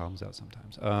my own problems out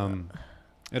sometimes.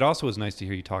 It also was nice to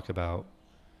hear you talk about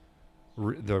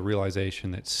the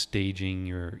realization that staging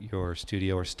your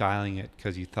studio or styling it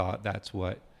because you thought that's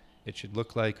what it should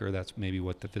look like or that's maybe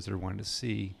what the visitor wanted to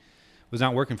see was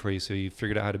not working for you. So you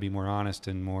figured out how to be more honest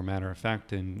and more matter of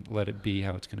fact and let it be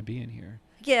how it's going to be in here.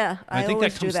 Yeah, I think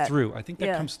always that comes do that. through. I think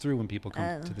that comes through when people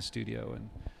come to the studio and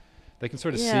they can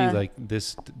sort of see like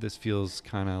this feels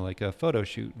kind of like a photo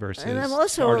shoot versus and I'm the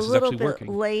also a artist is little actually bit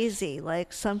working. lazy.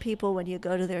 Like some people, when you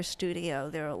go to their studio,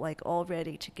 they're like all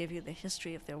ready to give you the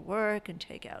history of their work and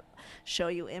show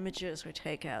you images or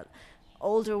take out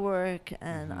older work,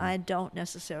 and I don't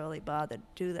necessarily bother to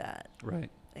do that. Right.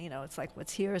 It's like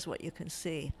what's here is what you can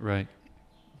see. Right.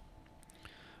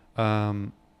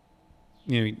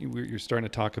 You're starting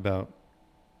to talk about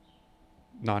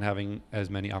not having as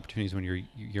many opportunities when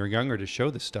you're younger to show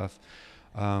this stuff.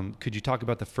 Could you talk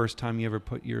about the first time you ever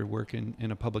put your work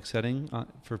in a public setting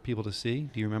for people to see?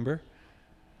 Do you remember?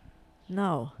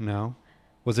 No. No?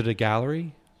 Was it a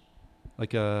gallery?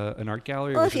 Like an art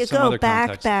gallery? Well, or if was you it some go other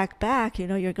context? back,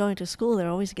 you're going to school. They're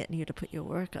always getting you to put your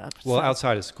work up. Well, so-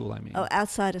 outside of school, I mean. Oh,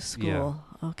 outside of Yeah. school.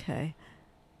 Okay.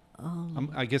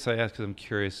 I guess I ask because I'm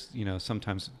curious.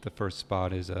 Sometimes the first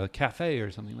spot is a cafe or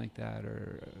something like that,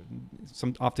 or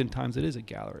oftentimes it is a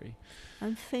gallery.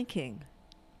 I'm thinking.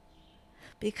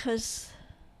 Because.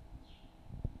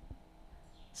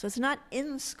 So it's not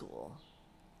in school.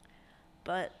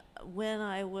 But when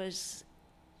I was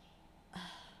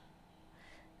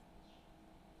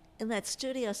in that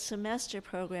studio semester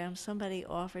program, somebody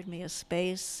offered me a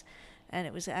space, and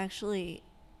it was actually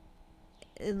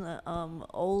in the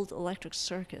old Electric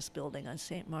Circus building on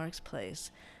St. Mark's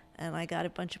Place. And I got a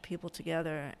bunch of people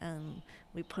together, and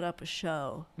we put up a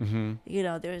show.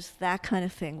 Mm-hmm. There's that kind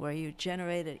of thing where you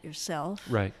generate it yourself.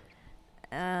 Right.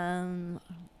 And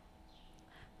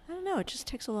I don't know, it just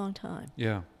takes a long time.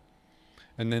 Yeah.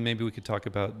 And then maybe we could talk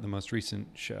about the most recent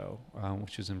show,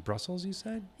 which is in Brussels, you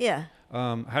said? Yeah.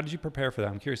 How did you prepare for that?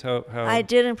 I'm curious how I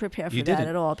didn't prepare for You that didn't?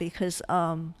 at all because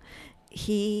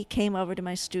he came over to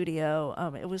my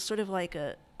studio. It was sort of like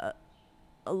a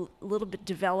little bit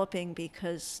developing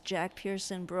because Jack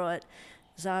Pearson brought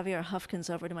Xavier Hufkins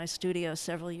over to my studio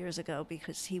several years ago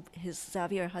because his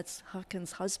Xavier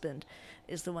Hufkins' husband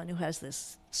is the one who has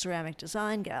this ceramic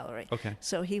design gallery. Okay.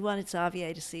 So he wanted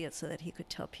Xavier to see it so that he could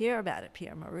tell Pierre about it,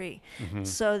 Pierre Marie. Mm-hmm.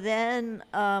 So then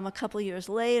a couple years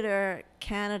later,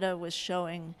 Canada was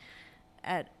showing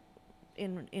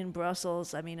in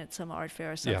Brussels, at some art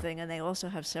fair or something, and they also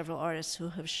have several artists who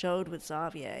have showed with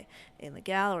Xavier in the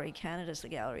gallery. Canada's the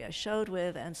gallery I showed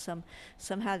with, and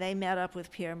somehow they met up with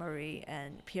Pierre Marie,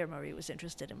 and Pierre Marie was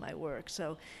interested in my work.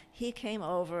 So he came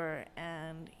over,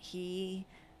 and he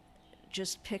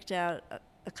just picked out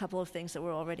a couple of things that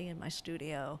were already in my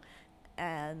studio,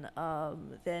 and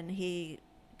then he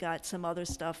got some other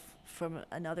stuff from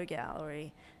another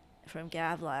gallery, from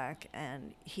Gavlak,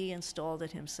 and he installed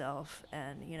it himself.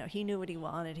 And he knew what he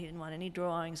wanted. He didn't want any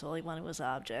drawings. All he wanted was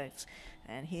objects,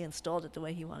 and he installed it the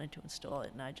way he wanted to install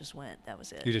it. And I just went. That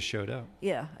was it. You just showed up.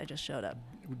 Yeah, I just showed up.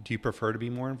 Do you prefer to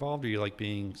be more involved, or you like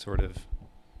being sort of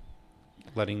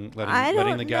letting I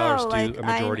don't the galleries know, do a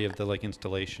majority of the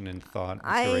installation and thought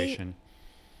and curation?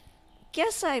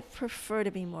 Guess I prefer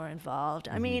to be more involved.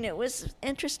 I mean, it was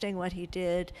interesting what he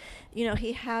did.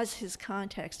 He has his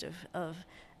context of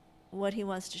what he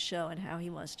wants to show and how he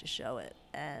wants to show it.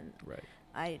 And Right.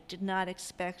 I did not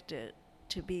expect it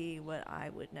to be what I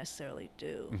would necessarily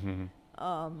do.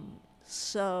 Mm-hmm.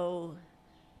 So,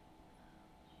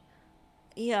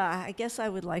 yeah, I guess I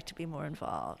would like to be more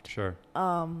involved. Sure.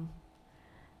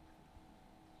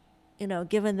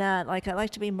 Given that, I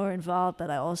like to be more involved, but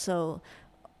I also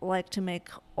like to make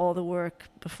all the work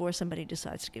before somebody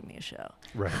decides to give me a show.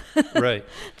 Right. Right.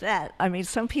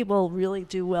 Some people really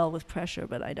do well with pressure,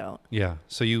 but I don't. Yeah.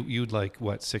 So you'd like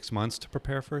 6 months to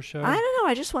prepare for a show? I don't know.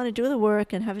 I just want to do the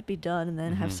work and have it be done, and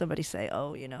then have somebody say,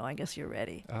 "Oh, I guess you're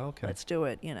ready. Oh, okay. Let's do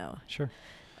it." Sure.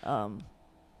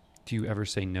 Do you ever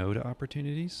say no to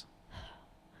opportunities?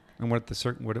 And what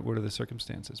are the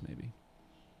circumstances, maybe?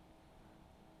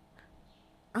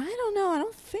 I don't know. I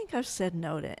don't think I've said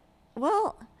no to it.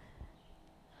 Well,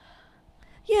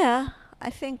 yeah, I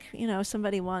think,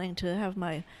 somebody wanting to have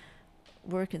my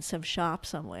work in some shop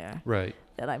somewhere. Right.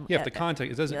 That I'm. Yeah, if the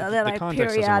context doesn't that if the I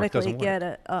context doesn't work, periodically doesn't get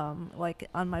work.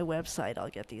 on my website, I'll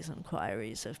get these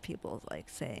inquiries of people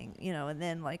saying, and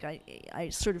then I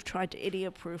sort of tried to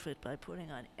idiot-proof it by putting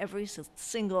on every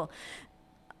single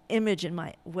image in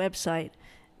my website,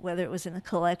 whether it was in a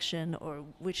collection or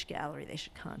which gallery they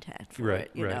should contact for Right,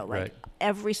 it. right.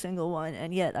 Every single one,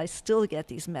 and yet I still get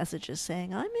these messages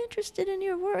saying, "I'm interested in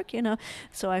your work,"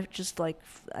 So I just I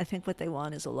think what they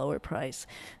want is a lower price.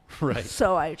 Right.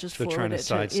 So I just They're forward trying to it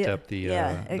sidestep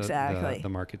exactly. the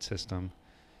market system.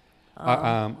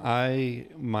 One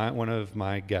of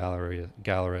my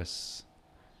gallerists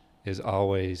is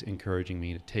always encouraging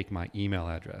me to take my email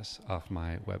address off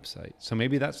my website. So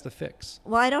maybe that's the fix.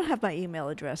 Well, I don't have my email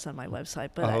address on my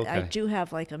website, but I okay. do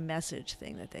have a message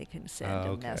thing that they can send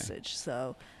okay. a message.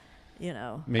 So,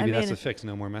 Maybe that's the fix.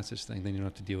 No more message thing. Then you don't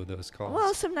have to deal with those calls.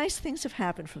 Well, some nice things have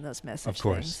happened from those message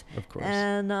things. Of course.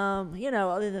 And,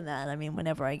 other than that,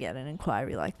 whenever I get an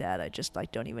inquiry like that, I just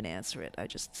don't even answer it. I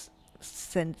just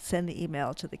send the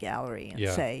email to the gallery and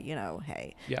say,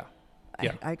 hey. Yeah.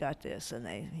 I got this, and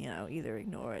they, either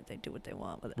ignore it, they do what they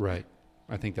want with it. Right.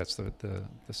 I think that's the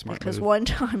smart Because move. one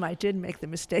time I did make the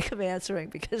mistake of answering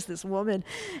because this woman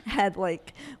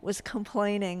was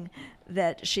complaining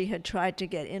that she had tried to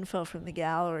get info from the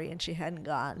gallery and she hadn't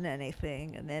gotten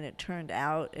anything, and then it turned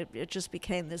out it just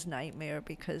became this nightmare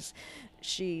because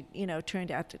she,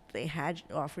 turned out that they had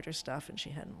offered her stuff and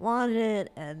she hadn't wanted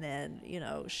it, and then,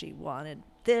 she wanted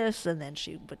this, and then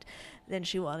she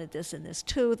wanted this and this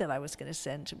too that I was going to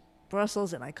send to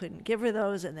Brussels, and I couldn't give her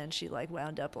those, and then she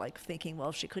wound up thinking, well,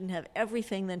 if she couldn't have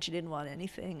everything, then she didn't want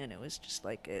anything, and it was just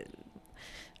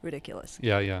ridiculous.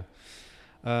 Yeah.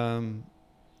 I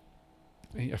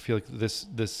feel like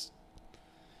this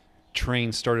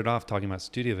train started off talking about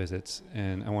studio visits,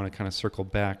 and I want to kind of circle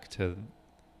back to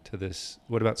this.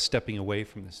 What about stepping away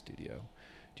from the studio?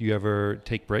 Do you ever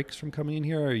take breaks from coming in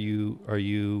here? Do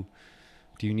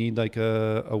you need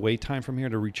a wait time from here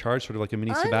to recharge, sort of like a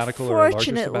mini sabbatical or a larger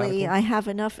sabbatical? Unfortunately, I have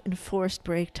enough enforced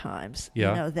break times.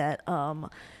 Yeah. That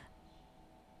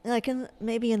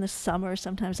maybe in the summer,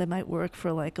 sometimes I might work for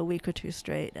a week or two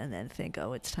straight, and then think,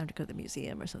 oh, it's time to go to the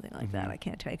museum or something like that. I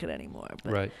can't take it anymore.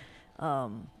 But, right.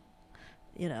 And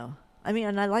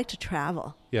I like to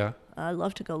travel. Yeah. I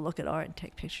love to go look at art and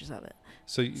take pictures of it.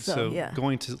 So yeah.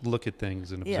 Going to look at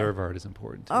things and observe art is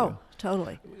important to you. Oh,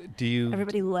 totally. Do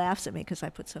Everybody laughs at me because I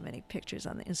put so many pictures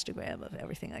on the Instagram of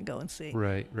everything I go and see.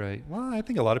 Right. Well, I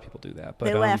think a lot of people do that. But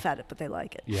they laugh at it, but they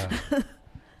like it. Yeah.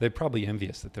 They're probably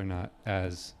envious that they're not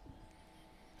as,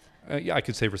 I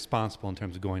could say responsible in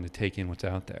terms of going to take in what's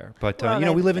out there. But,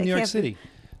 we live in New York City.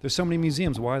 There's so many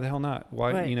museums. Why the hell not?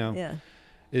 Why, right. Yeah.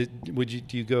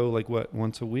 Do you go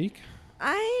once a week?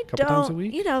 I Couple don't. times a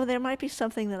week? There might be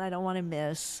something that I don't want to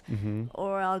miss,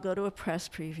 or I'll go to a press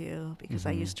preview because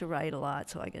I used to write a lot,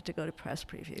 so I get to go to press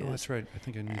previews. Oh, that's right. I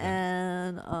think I knew that.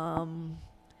 And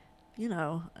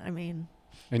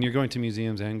And you're going to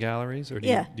museums and galleries, or do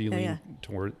you lean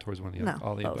towards one of the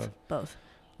all the above? Both.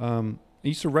 You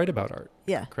used to write about art.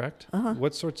 Yeah. Correct. Uh-huh.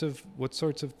 What sorts of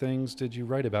things did you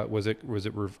write about? Was it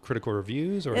critical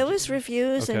reviews or? It was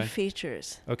reviews and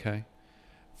features. Okay.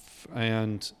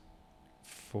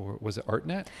 Was it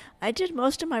ArtNet? I did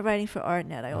most of my writing for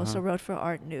ArtNet. I also wrote for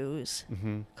Art News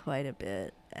quite a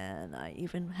bit, and I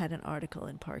even had an article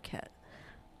in Parquet.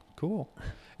 Cool.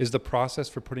 Is the process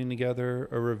for putting together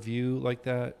a review like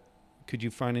that, could you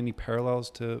find any parallels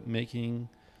to making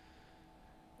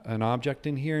an object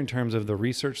in here in terms of the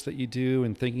research that you do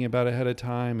and thinking about it ahead of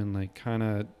time and kind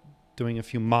of doing a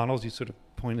few models? You sort of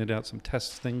pointed out some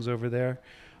test things over there.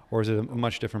 Or is it a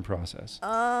much different process?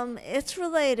 It's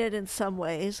related in some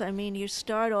ways. You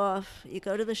start off, you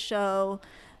go to the show,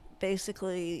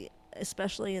 basically,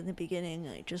 especially in the beginning,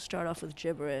 you just start off with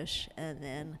gibberish and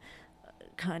then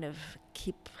kind of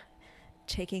keep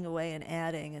taking away and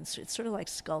adding. And so it's sort of like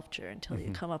sculpture until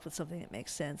you come up with something that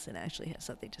makes sense and actually has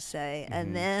something to say.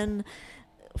 And then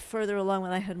further along,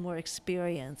 when I had more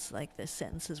experience, the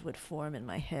sentences would form in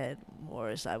my head more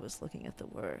as I was looking at the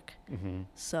work.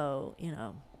 So,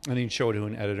 And then you show it to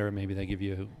an editor, maybe they give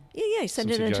you you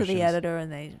send it into the editor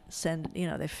and they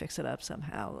they fix it up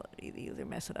somehow, either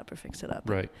mess it up or fix it up.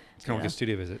 Right. It's kind of like a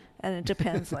studio visit. And it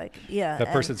depends, that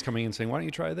person's coming in saying, why don't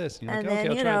you try this? And you're and like,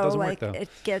 then, okay, I'll try it. It doesn't work though. It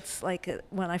gets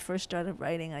when I first started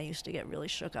writing, I used to get really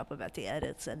shook up about the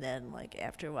edits, and then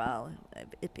after a while,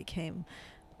 it became,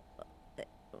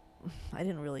 I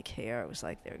didn't really care. It was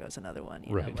there goes another one,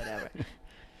 whatever.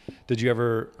 Did you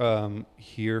ever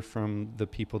hear from the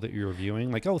people that you're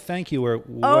reviewing, oh, thank you, or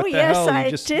what oh, the yes, hell? I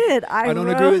did. I don't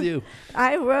agree with you.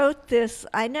 I wrote this.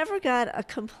 I never got a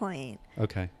complaint.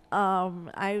 Okay.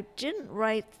 I didn't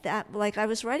write that. I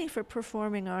was writing for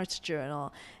Performing Arts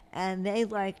Journal, and they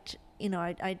liked,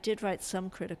 I did write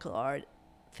some critical art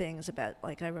things about,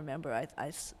 I remember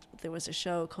there was a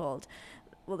show called,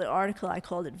 the article, I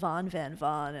called it Von Van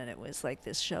Von, and it was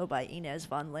this show by Inez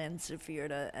von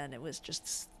Lanzervierde, and it was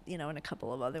just, and a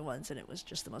couple of other ones, and it was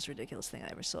just the most ridiculous thing I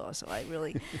ever saw. So I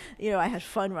really, I had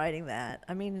fun writing that.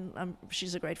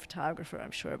 She's a great photographer,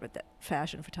 I'm sure,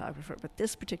 fashion photographer, but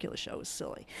this particular show was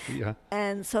silly. Yeah.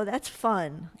 And so that's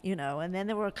fun, and then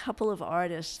there were a couple of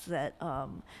artists that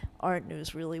Art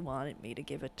News really wanted me to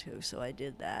give it to, so I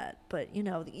did that. But,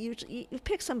 you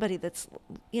pick somebody that's,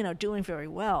 doing very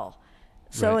well.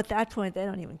 So at that point, they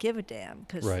don't even give a damn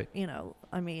because, or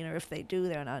if they do,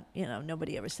 they're not,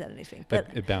 nobody ever said anything. But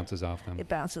it bounces off them. It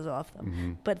bounces off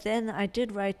them. But then I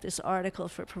did write this article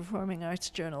for Performing Arts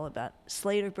Journal about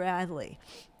Slater Bradley.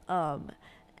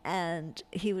 And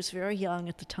he was very young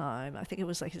at the time. I think it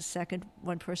was like his second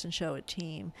one-person show at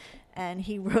Team. And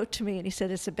he wrote to me and he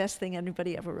said, it's the best thing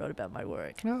anybody ever wrote about my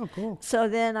work. Oh, cool. So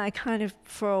then I kind of,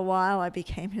 for a while, I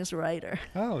became his writer.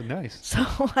 Oh, nice. So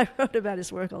I wrote about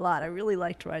his work a lot. I really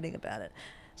liked writing about it.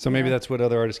 So maybe Yeah. that's what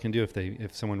other artists can do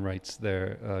if someone writes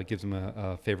gives them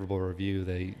a favorable review,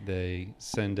 they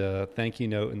send a thank you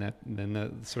note, and then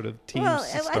the sort of team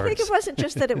starts. I think it wasn't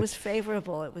just that it was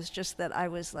favorable. It was just that I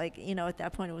was like, at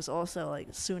that point it was also like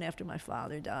soon after my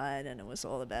father died, and it was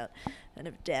all about kind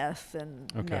of death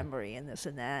and Okay. memory and this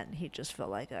and that. And he just felt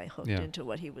like I hooked Yeah. into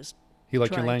what he was. He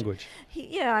liked your trying to- language.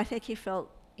 I think he felt,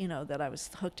 that I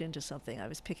was hooked into something. I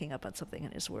was picking up on something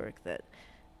in his work that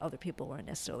other people weren't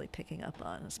necessarily picking up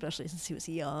on, especially since he was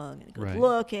young and good Right.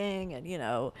 looking,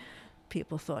 and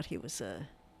people thought he was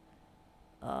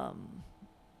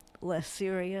less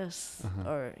serious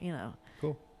or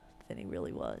Cool. than he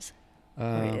really was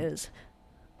or he is.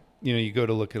 You go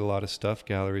to look at a lot of stuff,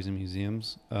 galleries and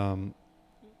museums.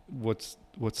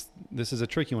 This is a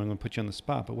tricky one. I'm going to put you on the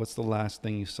spot, but what's the last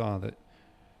thing you saw that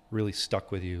really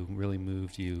stuck with you, really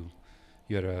moved you?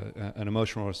 You had an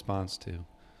emotional response to.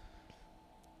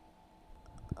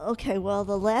 Okay, well,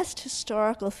 the last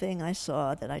historical thing I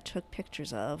saw that I took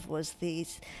pictures of was the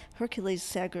Hercules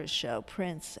Segers show,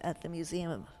 Prince, at the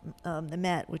museum, the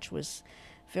Met, which was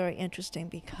very interesting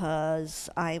because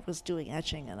I was doing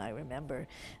etching and I remember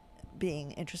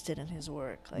being interested in his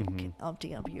work like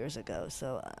umpty years ago.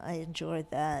 So I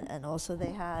enjoyed that. And also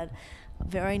they had a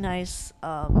very nice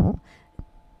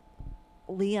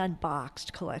Leon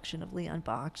Boxed collection of Leon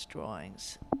Boxed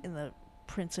drawings in the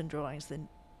prints and drawings, the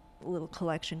little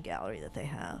collection gallery that they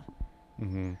have.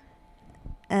 Mm-hmm.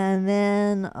 And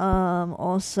then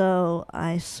also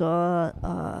I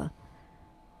saw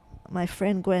my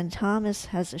friend Gwen Thomas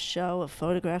has a show of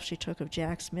photographs she took of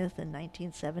Jack Smith in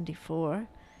 1974,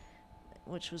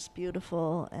 which was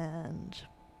beautiful. And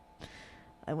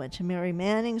I went to Mary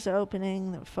Manning's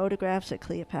opening. There were photographs at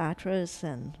Cleopatra's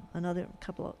and another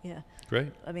couple of,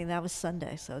 Great. I mean, that was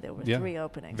Sunday, so there were Yeah. 3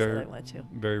 openings Very, that I went to.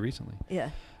 very recently. Yeah.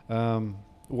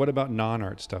 What about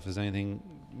non-art stuff? Does anything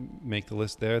make the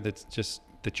list there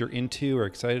that you're into or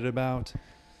excited about?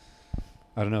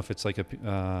 I don't know if it's like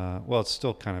it's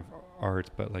still kind of art,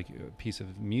 but like a piece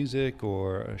of music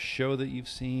or a show that you've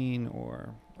seen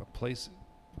or a place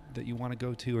that you want to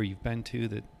go to or you've been to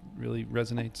that really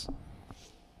resonates?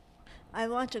 I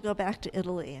want to go back to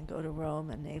Italy and go to Rome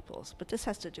and Naples, but this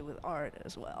has to do with art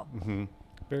as well. Mm-hmm.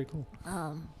 Very cool.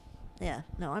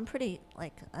 I'm pretty,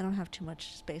 I don't have too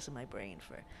much space in my brain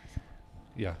for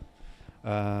Yeah.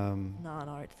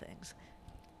 non-art things.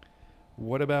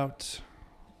 What about,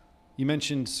 you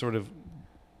mentioned sort of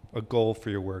a goal for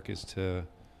your work is to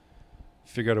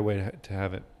figure out a way to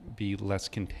have it be less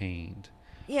contained.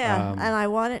 Yeah, and I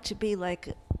want it to be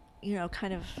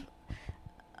kind of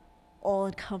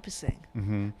all-encompassing.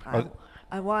 Mm-hmm.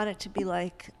 I want it to be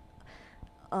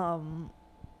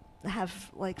have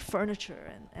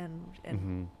furniture and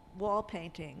Mm-hmm. wall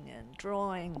painting and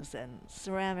drawings and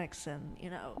ceramics and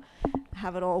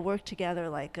have it all work together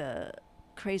like a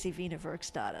crazy Wiener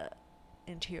Werkstatt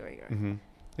interior. Mm-hmm.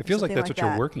 It feels like Something that's like what you're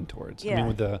that. working towards. I Yeah. mean,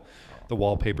 with the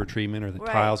wallpaper treatment or the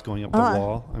Right. tiles going up the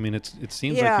wall. I mean, it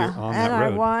seems like you're on and that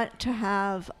road. I want to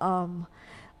have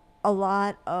a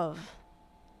lot of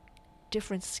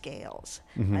different scales.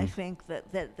 Mhm. I think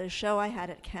that the show I had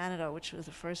at Canada, which was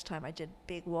the first time I did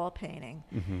big wall painting,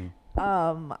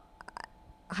 Mm-hmm.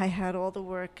 I had all the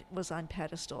work was on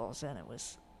pedestals, and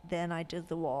then I did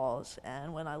the walls,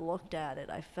 and when I looked at it,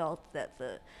 I felt that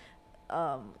the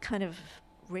kind of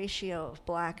ratio of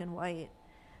black and white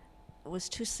was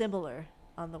too similar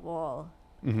on the wall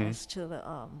Mhm. as to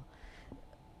the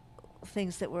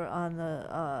things that were on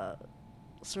the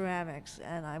ceramics,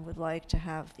 and I would like to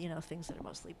have things that are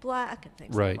mostly black and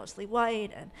things that Right. are mostly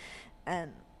white,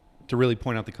 and To really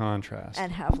point out the contrast.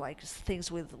 and have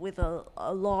things with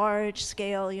a large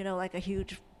scale, like a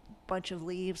huge bunch of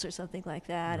leaves or something like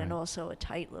that, and Right. also a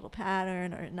tight little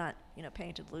pattern, or not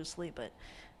painted loosely, but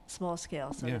small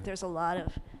scale, so Yeah. that there's a lot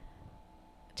of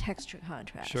texture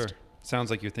contrast. Sure. Sounds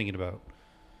like you're thinking about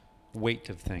weight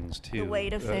of things too. The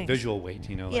weight of things. Visual weight,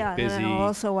 Yeah, like busy. and I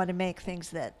also want to make things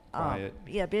that quiet.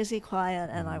 busy, quiet,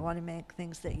 and I Mhm. want to make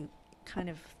things that you kind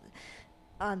of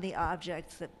on the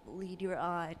objects that lead your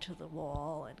eye to the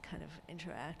wall and kind of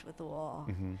interact with the wall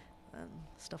Mhm. and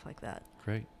stuff like that.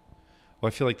 Great. Well,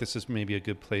 I feel like this is maybe a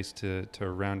good place to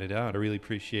round it out. I really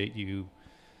appreciate you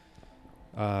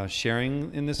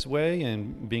sharing in this way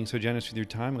and being so generous with your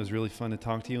time. It was really fun to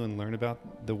talk to you and learn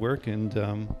about the work. And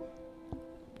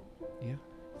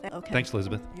Okay. thanks,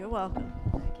 Elizabeth. You're welcome.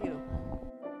 Thank you.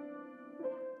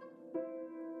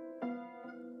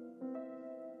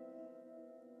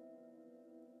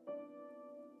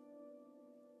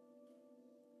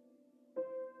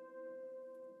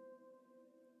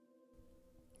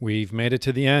 We've made it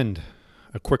to the end.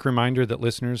 A quick reminder that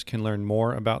listeners can learn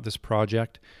more about this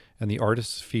project and the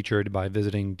artists featured by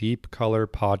visiting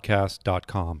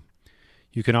deepcolorpodcast.com.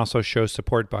 You can also show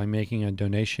support by making a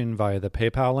donation via the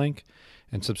PayPal link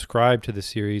and subscribe to the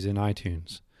series in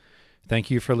iTunes.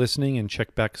 Thank you for listening, and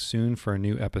check back soon for a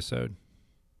new episode.